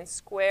it's staying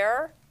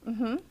square.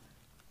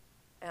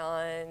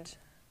 And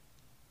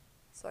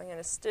so I'm going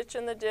to stitch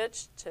in the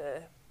ditch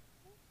to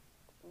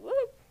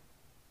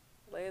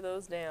lay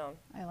those down.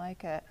 I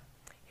like it.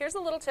 Here's a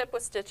little tip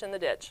with stitch in the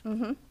ditch.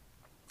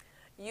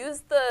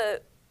 Use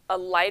a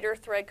lighter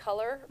thread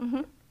color.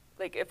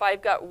 Like if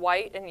I've got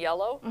white and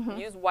yellow,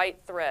 use white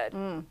thread.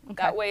 Okay.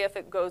 That way if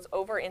it goes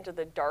over into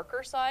the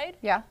darker side,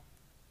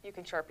 you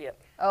can Sharpie it.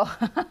 Oh,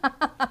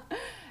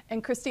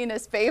 and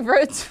Kristina's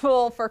favorite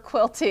tool for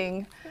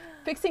quilting,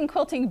 fixing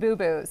quilting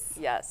boo-boos.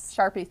 Yes.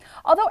 Sharpies.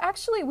 Although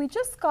actually we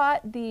just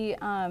got the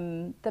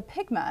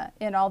Pigma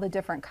in all the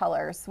different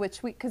colors,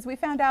 because we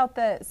found out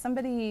that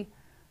somebody,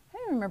 I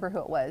don't remember who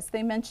it was,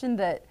 they mentioned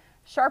that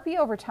Sharpie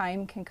over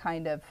time can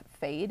kind of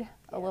fade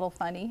a little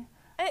funny.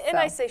 And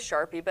I say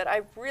Sharpie, but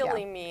I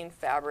really mean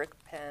fabric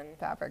pen.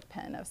 Fabric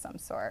pen of some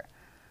sort.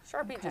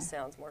 Sharpie just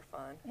sounds more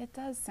fun. It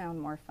does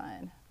sound more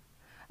fun.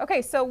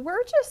 Okay, so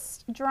we're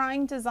just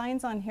drawing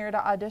designs on here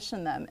to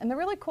audition them. And the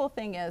really cool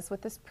thing is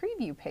with this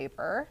preview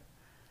paper,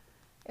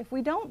 if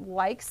we don't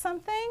like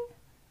something,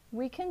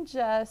 we can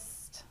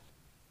just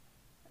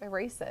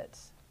erase it.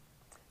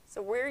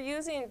 So we're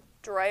using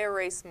dry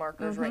erase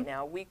markers right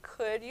now. We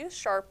could use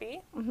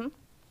Sharpie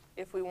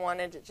if we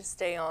wanted it to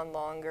stay on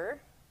longer.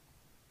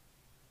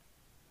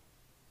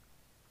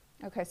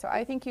 Okay, so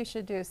I think you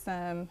should do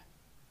some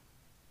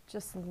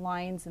just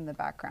lines in the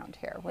background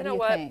here. What do you know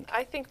what? think?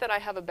 I think that I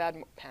have a bad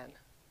pen.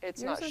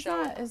 It's Yours not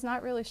showing. It's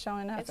not really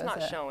showing up, It's is not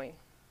it? showing.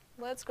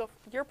 Let's go.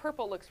 Your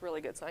purple looks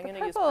really good, so I'm going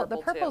to use The purple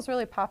purple's too.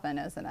 really popping,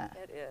 isn't it?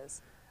 It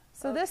is.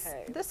 So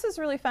Okay. this is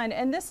really fun,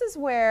 and this is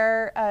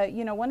where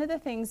you know, one of the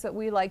things that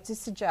we like to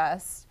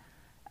suggest,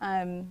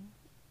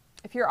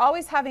 if you're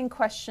always having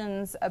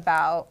questions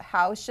about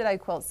how should I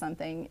quilt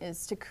something,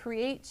 is to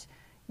create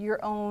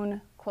your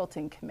own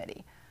quilting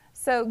committee.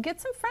 So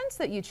get some friends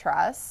that you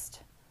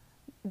trust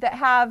that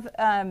have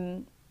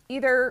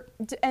either,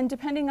 and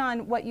depending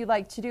on what you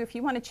like to do, if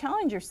you want to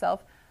challenge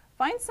yourself,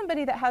 find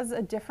somebody that has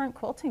a different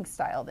quilting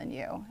style than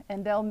you,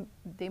 and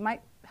they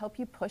might help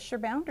you push your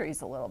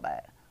boundaries a little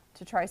bit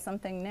to try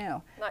something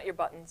new. Not your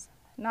buttons.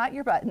 Not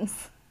your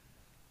buttons.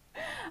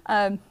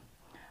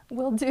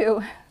 We'll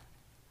do,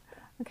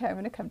 okay, I'm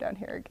going to come down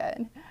here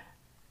again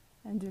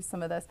and do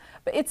some of this.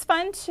 But it's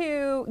fun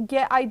to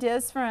get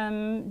ideas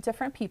from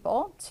different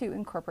people to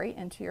incorporate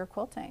into your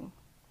quilting.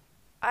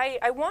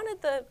 I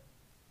wanted the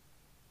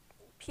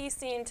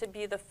piecing to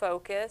be the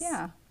focus.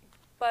 Yeah.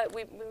 But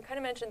we kind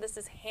of mentioned this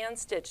is hand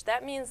stitched.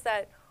 That means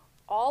that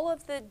all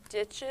of the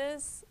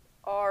ditches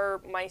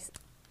are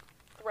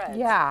threads.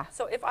 Yeah.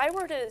 So if I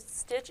were to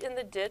stitch in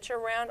the ditch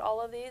around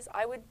all of these,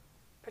 I would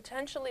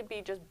potentially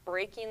be just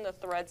breaking the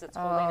threads that's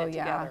holding it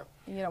together.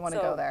 You don't want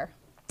to go there.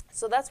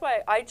 So that's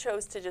why I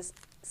chose to just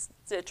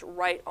stitch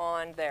right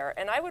on there.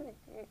 And I would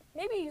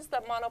maybe use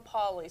that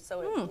monopoly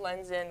so it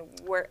blends in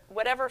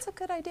whatever. That's a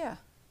good idea.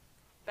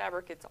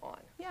 Fabric it's on.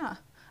 Yeah.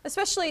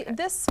 Especially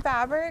this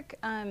fabric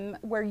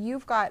where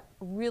you've got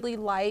really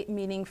light,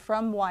 meaning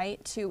from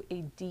white to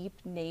a deep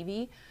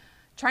navy.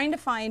 Trying to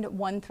find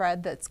one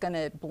thread that's going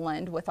to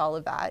blend with all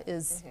of that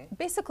is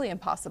basically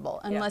impossible,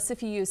 unless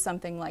if you use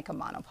something like a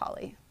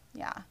monopoly.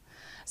 Yeah.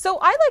 So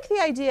I like the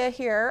idea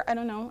here. I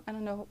don't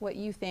know what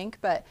you think,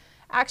 but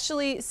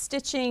actually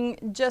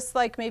stitching just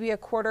like maybe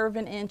 1/4 of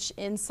an inch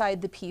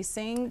inside the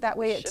piecing. That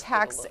way it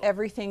tacks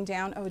everything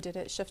down. Oh, did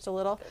it shift a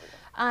little?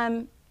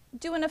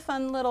 Doing a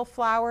fun little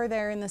flower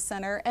there in the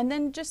center, and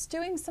then just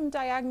doing some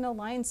diagonal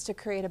lines to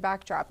create a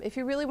backdrop. If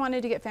you really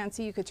wanted to get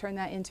fancy, you could turn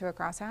that into a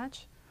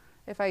crosshatch.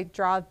 If I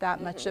draw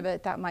that much of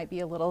it, that might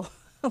be a little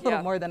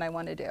more than I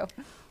want to do.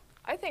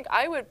 I think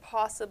I would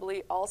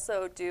possibly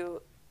also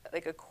do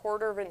like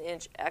 1/4 of an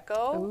inch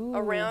echo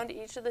around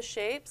each of the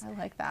shapes. I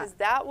like that. Because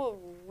that will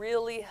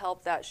really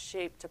help that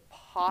shape to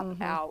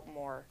pop out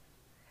more.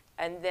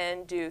 And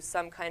then do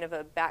some kind of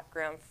a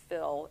background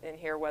fill in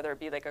here, whether it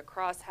be like a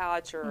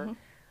crosshatch or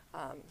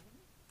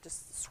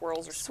just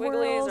swirls or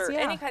squigglies or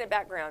any kind of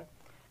background.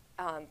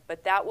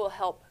 But that will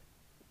help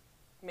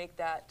make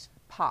that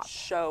pop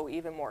show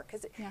even more,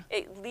 because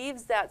it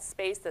leaves that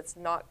space that's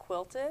not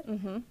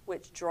quilted,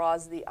 which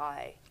draws the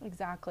eye.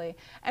 Exactly.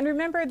 And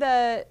remember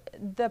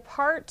the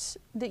part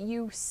that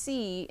you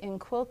see in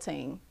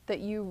quilting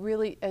that you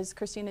really, as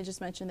Kristina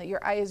just mentioned, that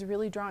your eye is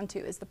really drawn to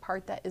is the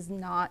part that is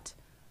not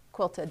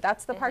quilted.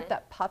 That's the part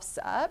that puffs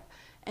up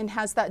and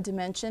has that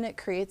dimension. It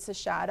creates a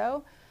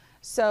shadow.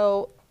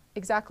 So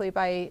exactly,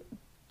 by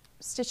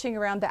stitching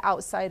around the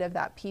outside of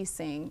that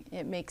piecing,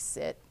 it makes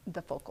it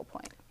the focal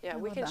point. Yeah,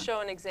 we can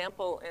show an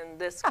example in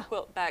this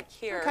quilt back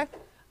here. Okay.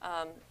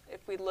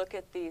 If we look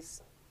at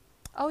these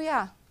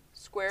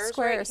squares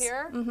right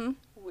here,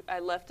 I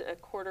left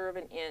 1/4 of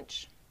an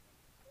inch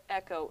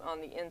echo on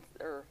the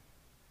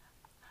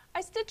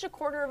I stitched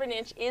 1/4 of an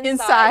inch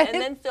inside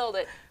and then filled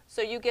it.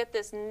 So you get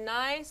this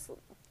nice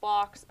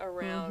box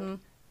around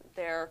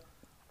there.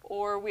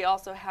 Or we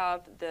also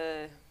have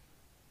these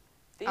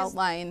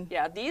outline.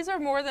 Yeah, these are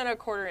more than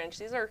 1/4 inch.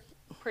 These are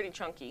pretty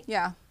chunky.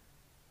 Yeah.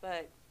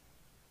 But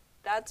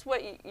that's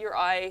what your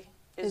eye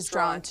is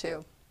drawn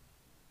to.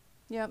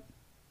 Yep.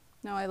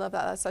 No, I love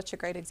that. That's such a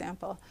great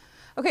example.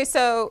 Okay,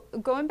 so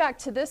going back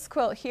to this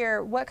quilt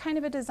here, what kind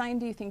of a design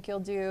do you think you'll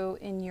do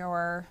in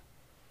your,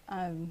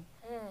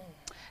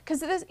 because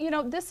this,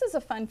 this is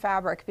a fun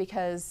fabric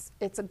because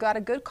it's got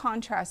a good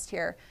contrast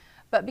here,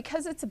 but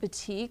because it's a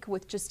batik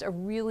with just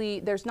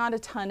there's not a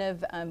ton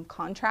of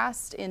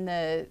contrast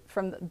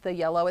from the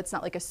yellow. It's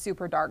not like a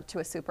super dark to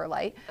a super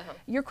light.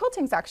 Your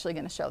quilting's actually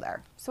going to show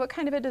there. So what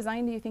kind of a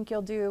design do you think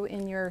you'll do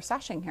in your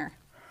sashing here?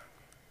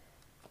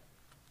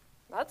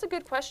 That's a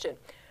good question.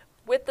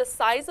 With the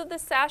size of the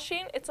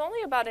sashing, it's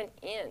only about 1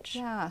 inch.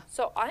 Yeah.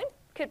 So I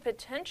could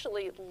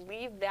potentially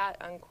leave that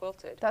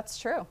unquilted. That's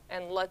true.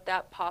 And let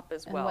that pop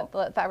as well.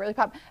 Let that really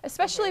pop.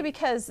 Especially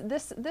because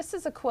this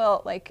is a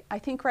quilt, like I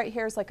think right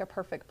here is like a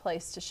perfect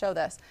place to show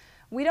this.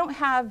 We don't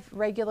have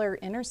regular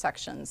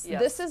intersections. Yes.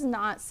 This is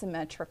not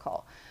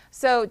symmetrical.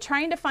 So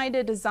trying to find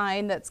a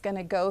design that's going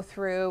to go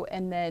through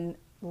and then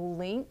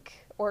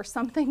link or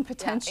something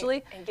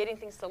potentially. And getting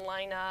things to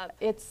line up.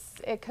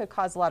 It could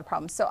cause a lot of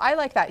problems. So I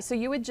like that. So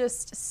you would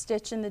just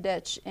stitch in the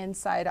ditch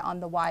inside on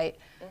the white,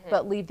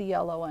 but leave the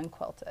yellow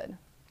unquilted.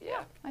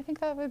 Yeah. I think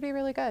that would be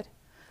really good.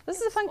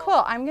 This is a fun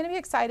quilt. I'm going to be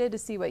excited to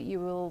see what you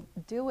will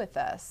do with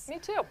this. Me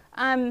too.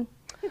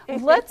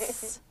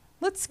 Let's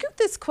scoot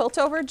this quilt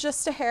over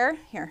just a hair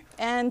here.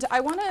 And I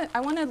want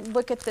to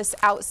look at this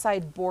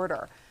outside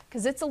border,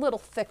 because it's a little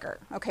thicker.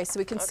 Okay, so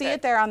we can see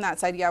it there on that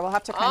side. Yeah, we'll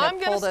have to kind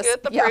of pull this. I'm going to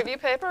scoot the preview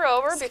paper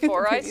over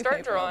before I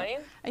start drawing.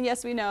 And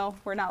yes, we know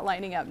we're not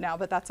lining up now,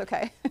 but that's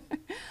okay.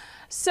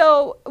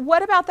 So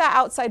what about that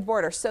outside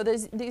border? So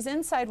these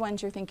inside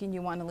ones you're thinking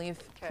you want to leave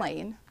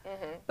plain.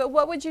 But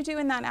what would you do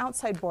in that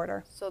outside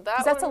border? So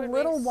that's a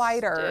little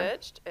wider.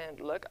 Stitched, and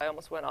look, I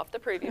almost went off the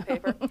preview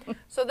paper.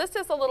 So this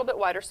is a little bit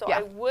wider, so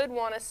I would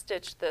want to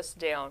stitch this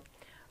down.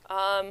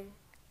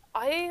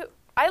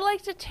 I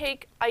like to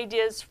take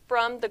ideas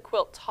from the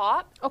quilt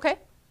top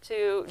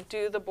to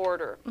do the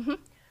border.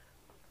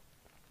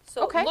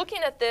 So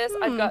looking at this,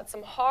 I've got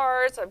some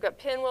hearts, I've got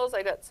pinwheels,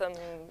 I've got some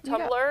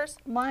tumblers.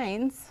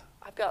 Lines.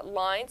 I've got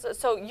lines.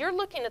 So you're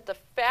looking at the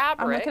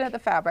fabric. I'm looking at the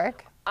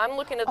fabric. I'm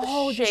looking at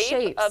the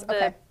shape of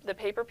the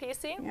paper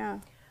piecing. Yeah.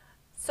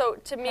 So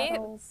to me,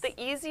 the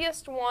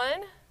easiest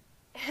one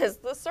is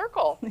the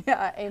circle.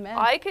 Yeah, amen.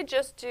 I could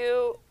just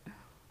do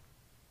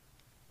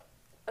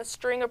a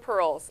string of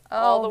pearls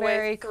all the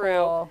way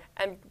through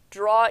and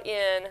draw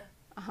in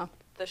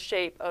the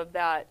shape of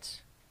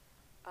that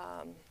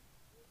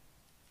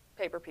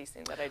paper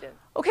piecing that I did.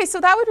 Okay,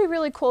 so that would be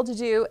really cool to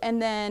do,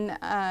 and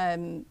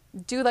then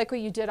do like what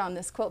you did on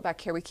this quilt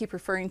back here. We keep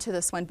referring to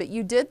this one, but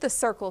you did the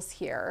circles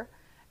here,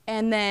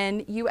 and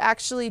then you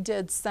actually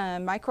did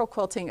some micro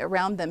quilting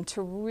around them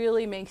to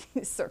really make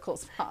these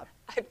circles pop.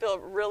 I feel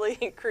really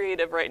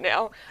creative right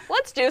now.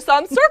 Let's do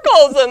some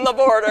circles in the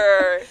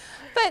border.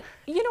 But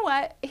you know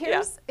what?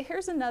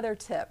 Here's another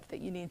tip that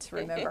you need to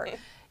remember.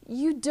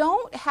 You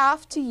don't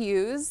have to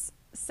use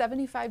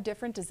 75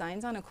 different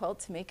designs on a quilt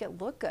to make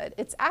it look good.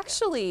 It's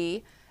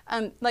actually,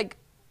 like,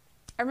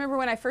 I remember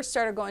when I first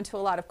started going to a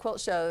lot of quilt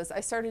shows,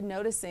 I started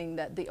noticing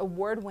that the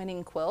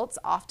award-winning quilts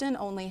often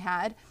only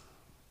had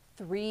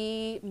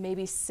 3,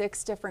 maybe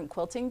 6 different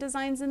quilting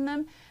designs in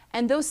them.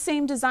 And those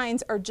same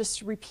designs are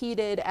just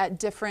repeated at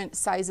different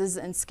sizes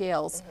and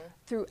scales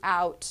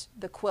throughout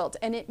the quilt.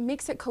 And it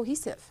makes it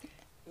cohesive.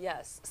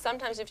 Yes.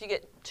 Sometimes if you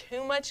get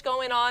too much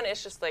going on,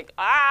 it's just like,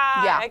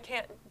 I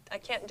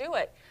can't do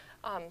it.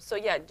 So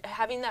yeah,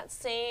 having that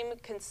same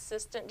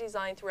consistent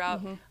design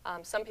throughout.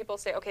 Some people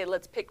say, okay,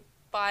 let's pick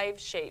 5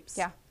 shapes.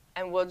 Yeah.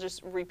 And we'll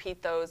just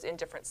repeat those in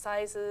different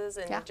sizes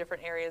and in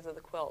different areas of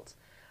the quilt.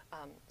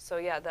 So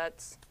yeah,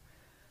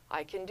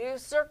 I can do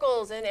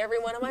circles in every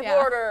one of my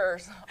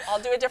borders.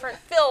 I'll do a different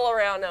fill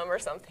around them or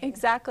something.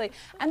 Exactly.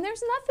 And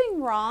there's nothing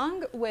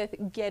wrong with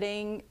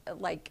getting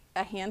like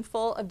a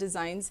handful of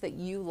designs that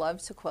you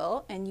love to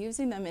quilt and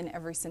using them in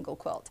every single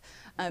quilt.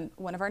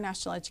 One of our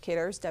national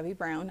educators, Debbie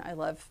Brown, I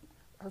love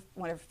her,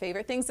 one of her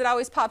favorite things that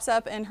always pops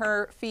up in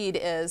her feed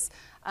is,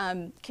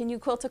 can you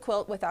quilt a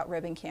quilt without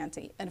ribbon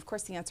candy? And of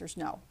course the answer is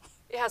no.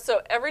 Yeah,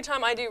 so every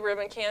time I do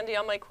ribbon candy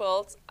on my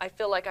quilts, I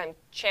feel like I'm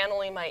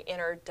channeling my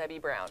inner Debbie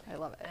Brown. I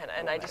love it.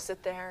 And I just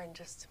sit there and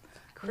just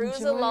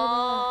cruise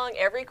along.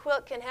 Every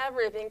quilt can have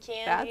ribbon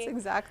candy. That's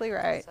exactly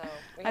right. So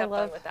we have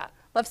fun with that.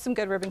 Love some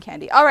good ribbon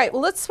candy. All right,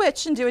 well, let's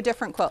switch and do a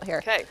different quilt here.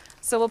 Okay.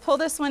 So we'll pull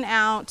this one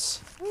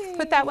out,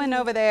 put that one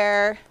over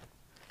there,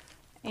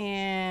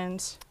 and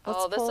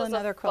let's pull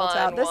another quilt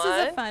out. This is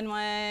a fun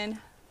one.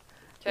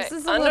 Okay, this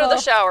is under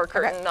the shower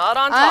curtain, not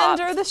on top.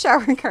 Under the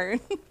shower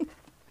curtain.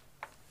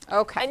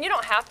 Okay. And you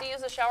don't have to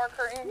use a shower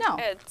curtain. No.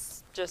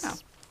 It's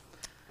just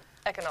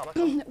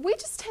economical. We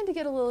just tend to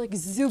get a little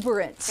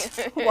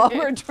exuberant while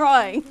we're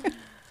drawing.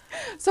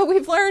 So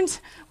we've learned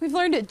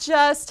it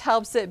just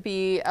helps it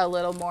be a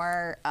little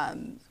more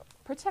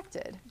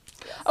protected.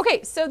 Yes.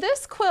 Okay, so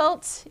this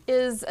quilt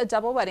is a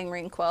double wedding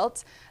ring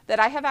quilt that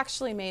I have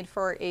actually made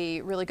for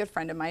a really good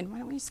friend of mine. Why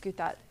don't we scoot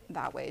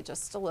that way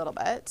just a little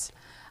bit?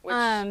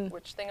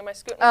 Which thing am I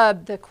scooting?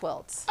 The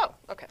quilt. Oh,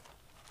 okay.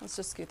 Let's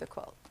just scoot the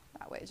quilt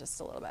that way just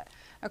a little bit.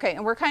 Okay,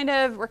 and we're kind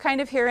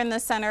of here in the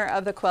center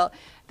of the quilt.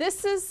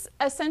 This is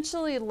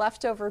essentially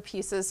leftover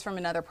pieces from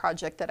another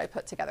project that I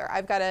put together.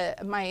 I've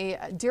got my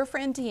dear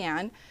friend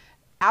Deanne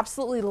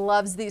absolutely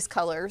loves these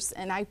colors,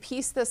 and I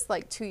pieced this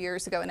like 2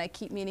 years ago, and I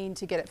keep meaning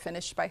to get it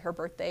finished by her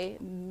birthday.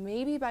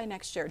 Maybe by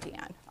next year,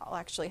 Deanne. I'll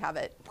actually have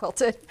it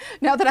quilted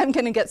now that I'm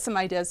gonna get some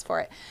ideas for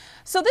it.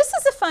 So this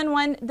is a fun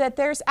one that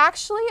there's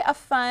actually a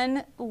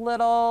fun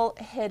little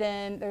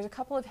hidden, there's a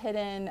couple of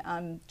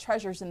hidden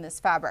treasures in this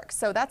fabric.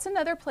 So that's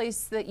another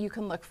place that you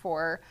can look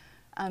for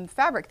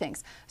fabric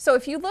things. So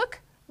if you look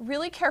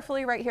really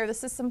carefully right here,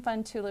 this is some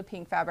fun tulip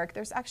pink fabric.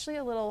 There's actually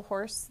a little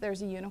horse,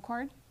 there's a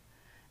unicorn.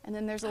 And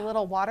then there's a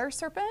little water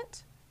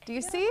serpent. Do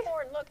you see?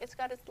 Look, it's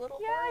got its little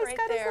horn right there. Yeah, it's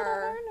got its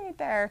little horn right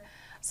there.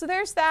 So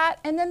there's that.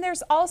 And then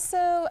there's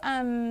also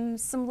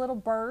some little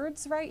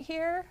birds right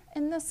here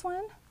in this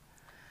one.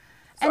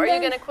 So are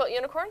you going to quilt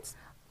unicorns?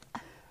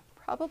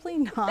 Probably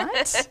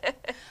not.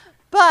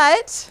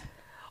 But.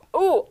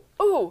 Ooh,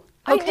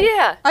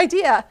 okay.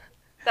 Idea.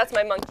 That's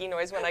my monkey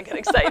noise when I get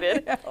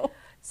excited. I know.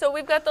 So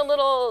we've got the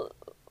little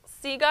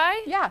sea guy.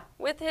 Yeah.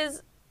 With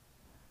his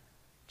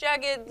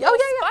jagged little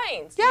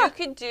spines. Yeah. You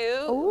could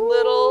do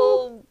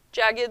little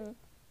jagged,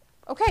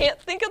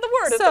 can't think of the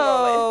word at the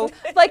moment.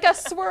 So like a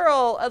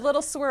swirl, a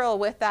little swirl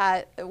with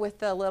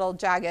the little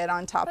jagged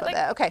on top of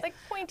it. Okay. Like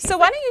pointy, so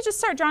why don't you just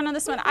start drawing on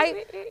this one?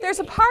 There's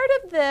a part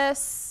of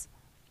this,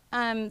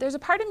 there's a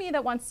part of me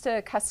that wants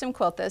to custom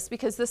quilt this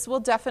because this will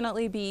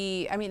definitely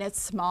be, I mean,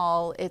 it's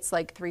small, it's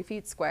like 3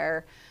 feet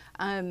square.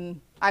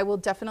 I will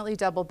definitely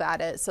double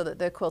bat it so that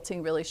the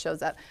quilting really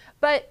shows up.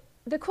 But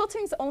the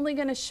quilting's only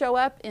going to show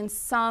up in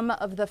some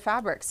of the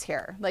fabrics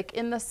here. Like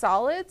in the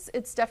solids,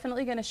 it's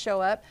definitely going to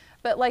show up.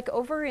 But like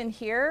over in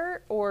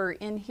here or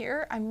in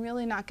here, I'm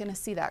really not going to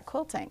see that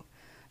quilting.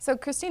 So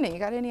Kristina, you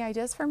got any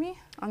ideas for me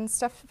on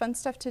fun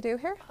stuff to do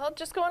here? Well,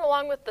 just going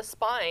along with the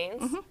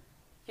spines,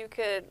 you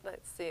could,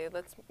 let's see,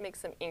 let's make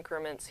some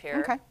increments here.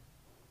 Okay.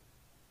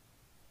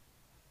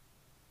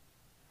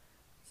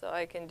 So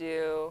I can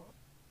do.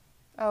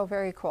 Oh,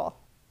 very cool.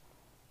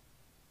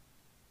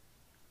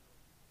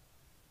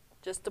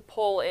 Just to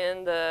pull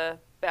in the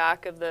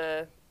back of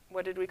the,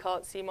 what did we call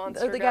it, sea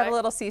monster They guy? got a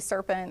little sea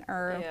serpent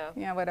or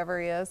whatever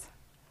he is.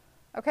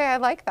 Okay, I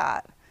like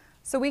that.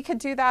 So we could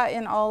do that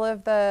in all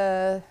of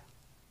the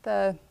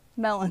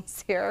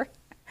melons here.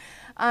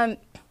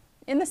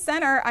 In In the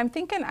center, I'm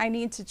thinking I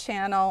need to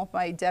channel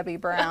my Debbie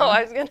Brown. Oh,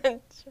 I was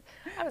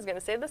gonna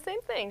say the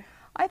same thing.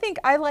 I think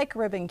I like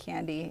ribbon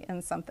candy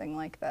in something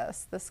like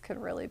this. This could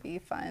really be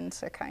fun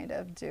to kind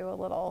of do a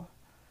little.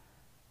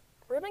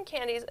 Ribbon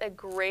candy is a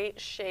great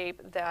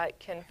shape that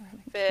can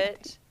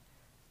fit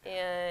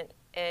in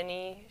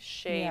any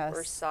shape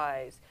or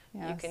size.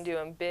 You can do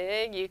them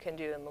big, you can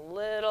do them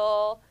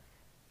little,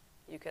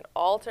 you can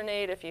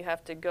alternate if you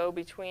have to go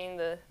between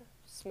the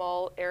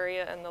small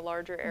area and the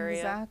larger area.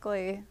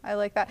 Exactly. I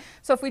like that.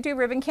 So if we do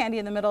ribbon candy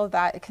in the middle of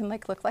that, it can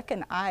like look like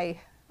an eye.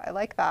 I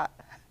like that.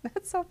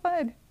 That's so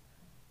fun.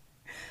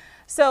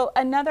 So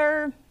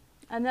another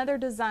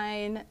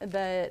design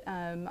that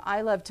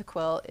I love to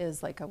quilt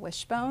is like a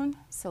wishbone.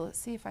 So let's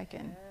see if I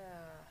can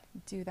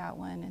do that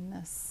one in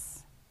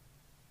this.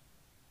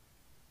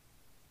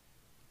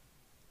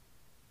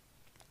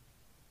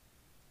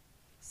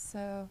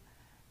 So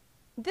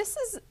this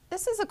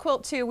is a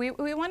quilt too.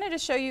 We wanted to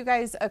show you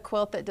guys a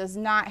quilt that does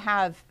not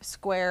have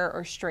square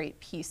or straight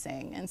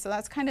piecing. And so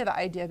that's kind of the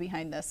idea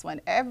behind this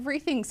one.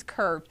 Everything's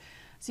curved.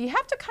 So you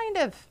have to kind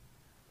of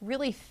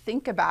really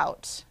think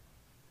about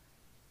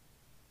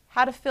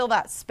how to fill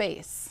that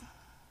space.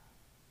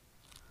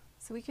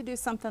 So we could do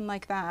something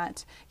like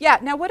that. Yeah,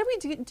 now what do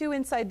we do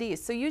inside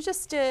these? So you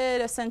just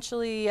did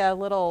essentially a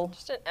little...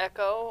 Just an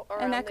echo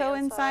around an echo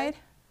inside?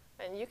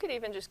 And you could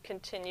even just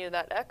continue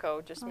that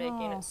echo, just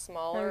making it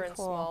smaller and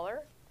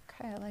smaller.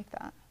 Okay, I like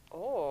that.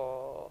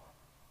 Oh.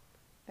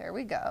 There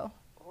we go.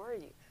 Or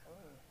you...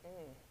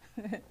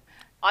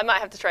 I might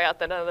have to try out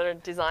that other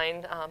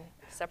design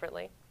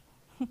separately.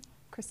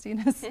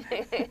 Christina's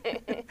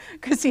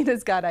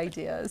got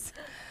ideas.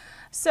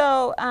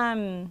 So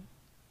I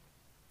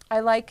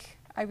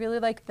really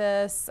like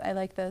this. I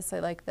like this. I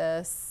like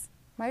this.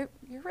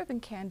 Your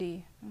ribbon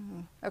candy.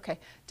 Okay,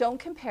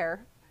 don't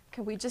compare.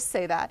 Can we just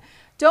say that?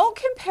 Don't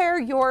compare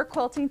your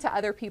quilting to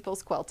other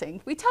people's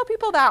quilting. We tell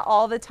people that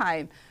all the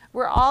time.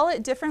 We're all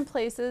at different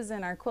places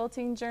in our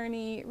quilting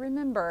journey.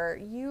 Remember,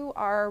 you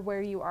are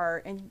where you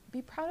are, and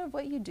be proud of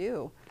what you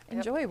do.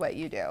 Enjoy what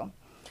you do.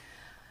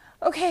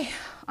 Okay,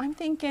 I'm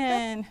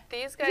thinking.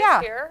 These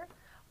guys here,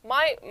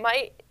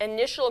 my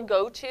initial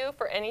go-to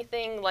for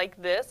anything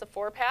like this, a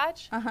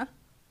 4-patch.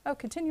 Oh,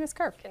 continuous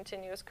curve.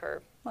 Continuous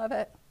curve. Love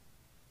it.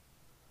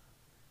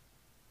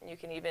 You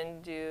can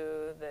even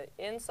do the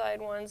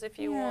inside ones if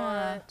you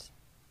want.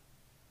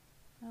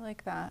 I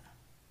like that.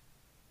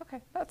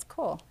 Okay, that's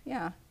cool.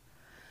 Yeah.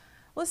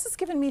 Well, this has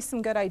given me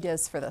some good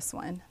ideas for this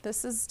one.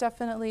 This is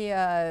definitely,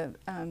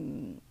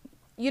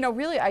 you know,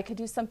 really I could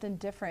do something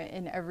different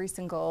in every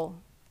single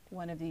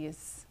one of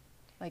these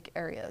like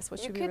areas,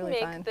 which would be really fun. You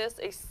could make this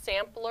a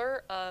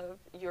sampler of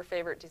your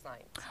favorite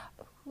designs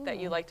that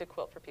you like to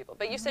quilt for people.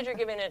 But you said you're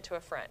giving it to a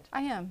friend.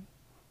 I am,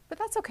 but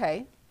that's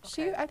okay.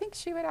 I think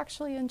she would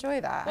actually enjoy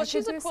that. Well,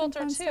 she's a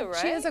quilter too,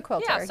 right? She is a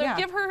quilter. Yeah, so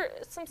give her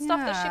some stuff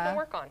that she can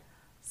work on.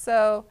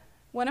 So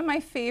one of my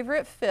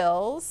favorite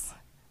fills,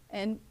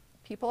 and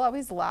people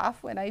always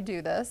laugh when I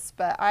do this,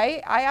 but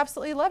I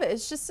absolutely love it.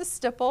 It's just a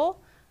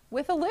stipple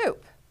with a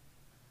loop.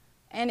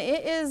 And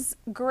it is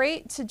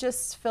great to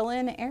just fill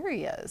in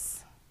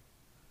areas.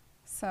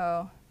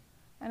 So,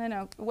 I don't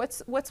know,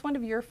 what's one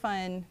of your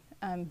fun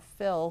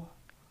fill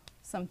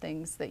some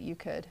things that you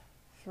could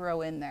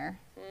throw in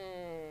there?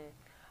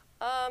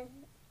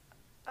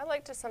 I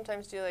like to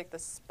sometimes do like the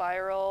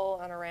spiral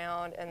and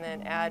around and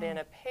then add in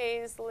a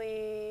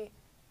paisley,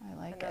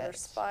 another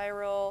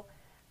spiral,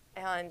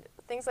 and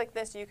things like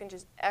this you can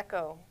just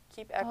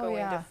keep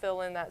echoing to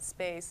fill in that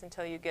space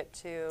until you get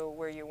to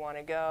where you want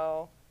to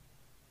go.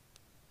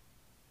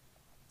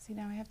 See,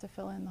 now I have to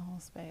fill in the whole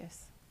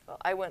space. Well,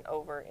 I went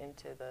over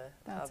into the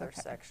other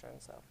section,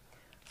 so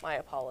my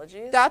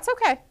apologies. That's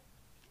okay.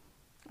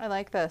 I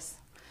like this.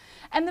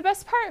 And the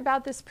best part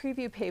about this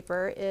preview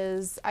paper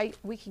is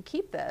we can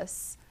keep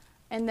this,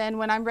 and then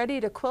when I'm ready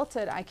to quilt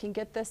it, I can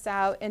get this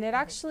out, and it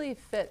actually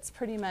fits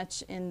pretty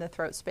much in the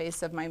throat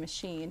space of my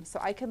machine. So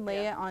I can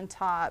lay it on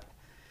top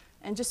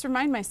and just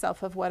remind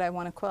myself of what I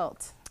want to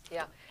quilt.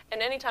 Yeah,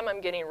 and anytime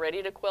I'm getting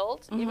ready to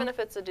quilt, even if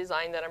it's a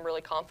design that I'm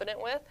really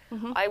confident with,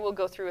 I will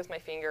go through with my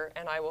finger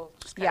and I will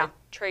just kind of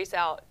trace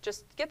out,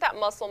 just get that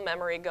muscle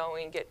memory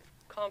going, get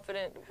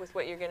confident with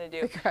what you're going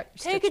to do.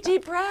 Take a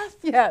deep breath,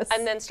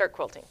 and then start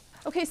quilting.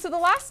 Okay, so the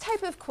last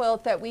type of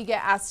quilt that we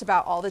get asked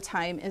about all the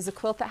time is a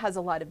quilt that has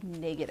a lot of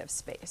negative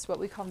space, what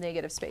we call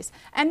negative space.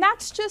 And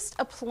that's just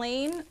a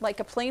plain, like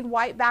a plain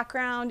white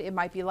background. It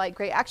might be light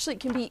gray. Actually,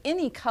 it can be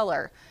any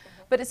color.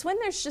 But it's when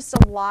there's just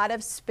a lot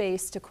of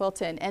space to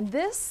quilt in. And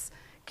this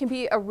can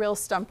be a real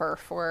stumper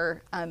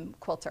for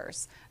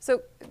quilters.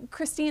 So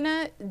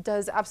Kristina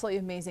does absolutely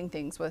amazing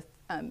things with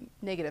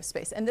negative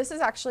space. And this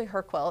is actually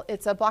her quilt.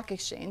 It's a block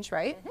exchange,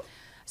 right?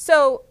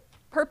 So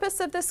purpose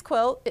of this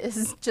quilt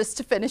is just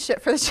to finish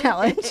it for the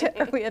challenge.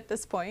 Are we at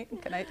this point?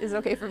 Is it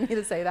okay for me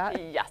to say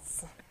that?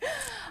 Yes.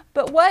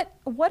 But what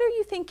are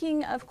you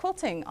thinking of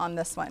quilting on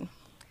this one?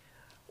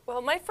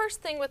 Well, my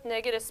first thing with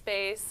negative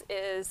space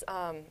is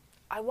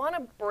I want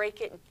to break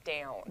it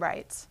down.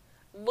 Right.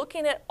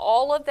 looking at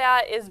all of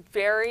that is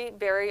very,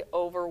 very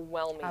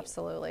overwhelming.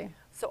 Absolutely.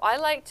 So I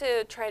like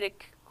to try to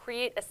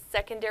create a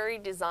secondary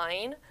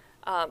design.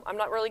 I'm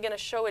not really going to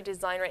show a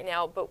design right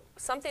now, but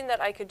something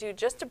that I could do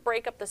just to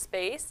break up the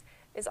space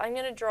is I'm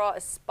going to draw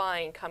a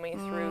spine coming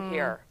through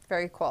here.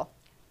 Very cool.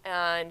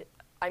 And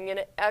I'm going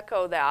to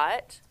echo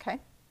that. Okay.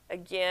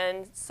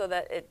 Again, so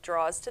that it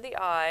draws to the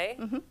eye.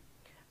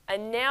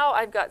 And now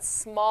I've got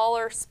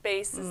smaller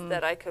spaces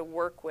that I could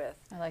work with.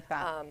 I like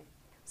that.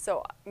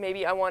 So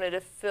maybe I wanted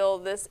to fill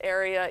this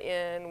area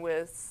in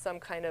with some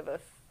kind of a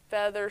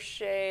feather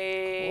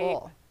shade.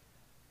 Cool.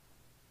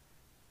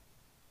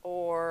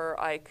 Or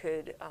I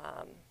could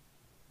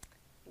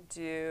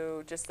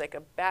do just like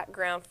a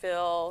background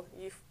fill.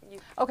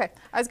 Okay,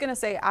 I was gonna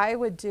say I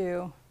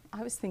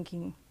was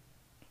thinking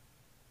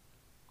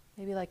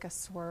maybe like a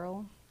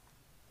swirl.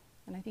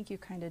 And I think you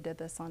kind of did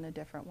this on a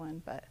different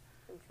one, but.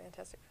 Ooh,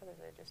 fantastic feathers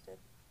I just did.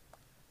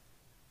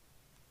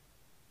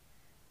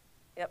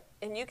 Yep,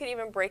 and you could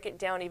even break it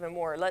down even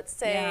more. Let's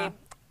say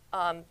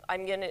I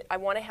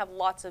want to have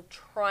lots of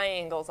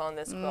triangles on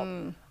this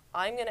quilt.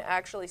 I'm going to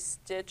actually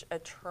stitch a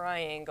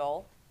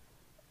triangle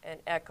and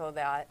echo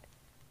that,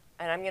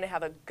 and I'm going to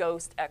have a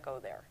ghost echo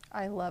there.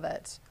 I love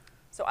it.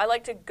 So I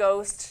like to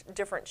ghost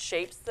different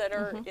shapes that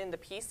are in the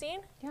piecing.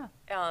 Yeah.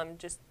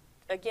 Just,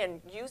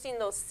 again, using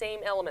those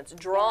same elements,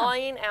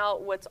 drawing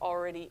out what's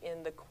already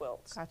in the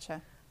quilt.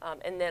 Gotcha.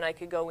 And then I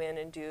could go in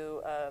and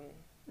do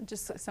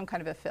just some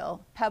kind of a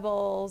fill,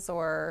 pebbles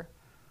or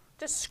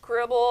just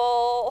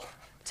scribble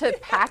to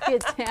pack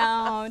it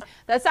down.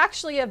 That's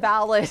actually a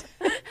valid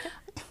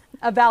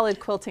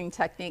quilting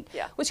technique,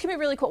 which can be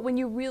really cool when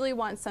you really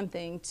want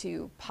something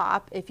to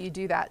pop. If you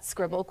do that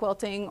scribble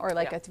quilting or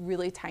like a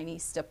really tiny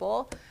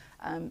stipple,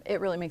 it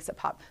really makes it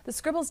pop. The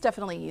scribble is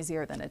definitely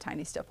easier than a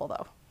tiny stipple,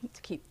 though,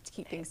 to keep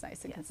things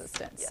nice and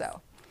consistent. Yes.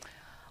 So.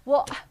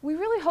 Well, we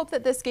really hope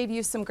that this gave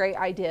you some great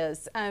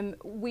ideas.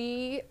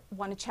 We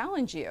want to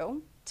challenge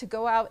you to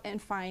go out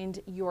and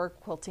find your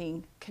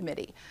quilting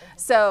committee.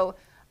 So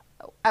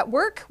at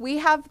work, we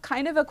have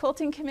kind of a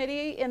quilting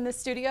committee in the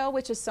studio,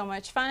 which is so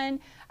much fun.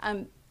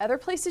 Other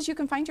places you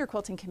can find your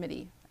quilting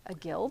committee, a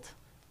guild.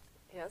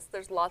 Yes,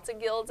 there's lots of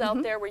guilds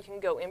out there where you can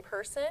go in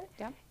person.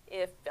 Yep.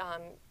 If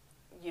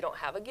you don't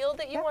have a guild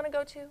that you want to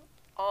go to,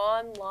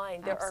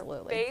 online. There are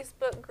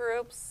Facebook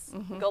groups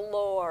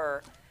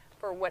galore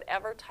for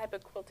whatever type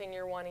of quilting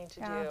you're wanting to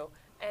do.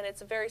 And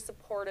it's a very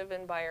supportive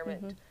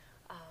environment.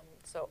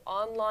 So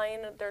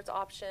online, there's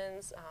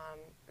options,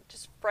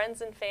 just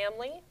friends and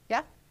family.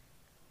 Yeah.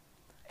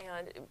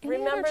 And any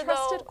remember, other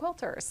trusted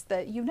quilters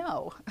that you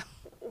know.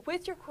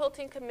 With your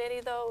quilting committee,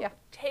 though,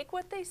 take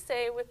what they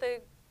say with a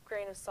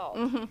grain of salt.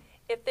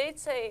 If they'd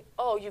say,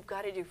 oh, you've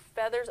got to do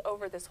feathers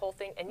over this whole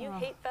thing, and you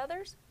hate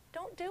feathers,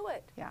 don't do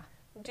it. Yeah.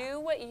 Do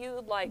what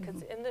you like,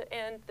 because in the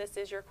end, this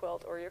is your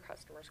quilt or your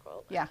customer's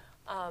quilt. Yeah.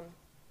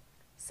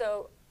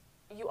 So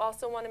you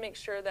also want to make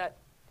sure that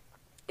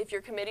if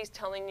your committee's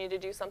telling you to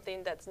do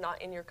something that's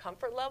not in your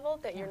comfort level,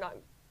 that you're not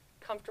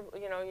comfortable,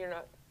 you're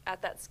not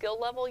at that skill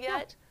level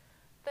yet,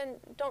 then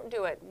don't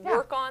do it.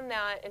 Work on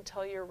that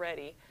until you're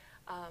ready.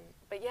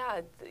 But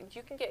yeah,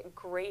 you can get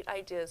great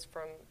ideas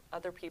from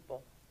other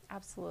people.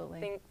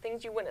 Absolutely.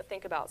 Things you wouldn't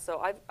think about. So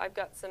I've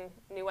got some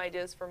new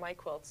ideas for my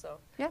quilt. So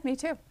yeah, me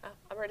too.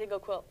 I'm ready to go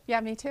quilt. Yeah,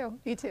 me too.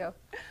 Me too.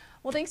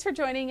 Well, thanks for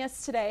joining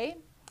us today.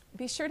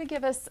 Be sure to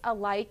give us a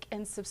like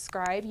and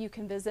subscribe. You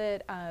can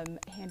visit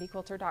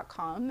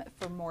handiquilter.com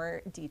for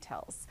more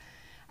details.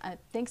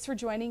 Thanks for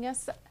joining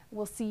us.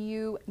 We'll see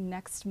you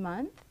next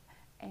month.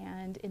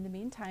 And in the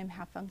meantime,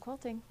 have fun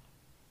quilting.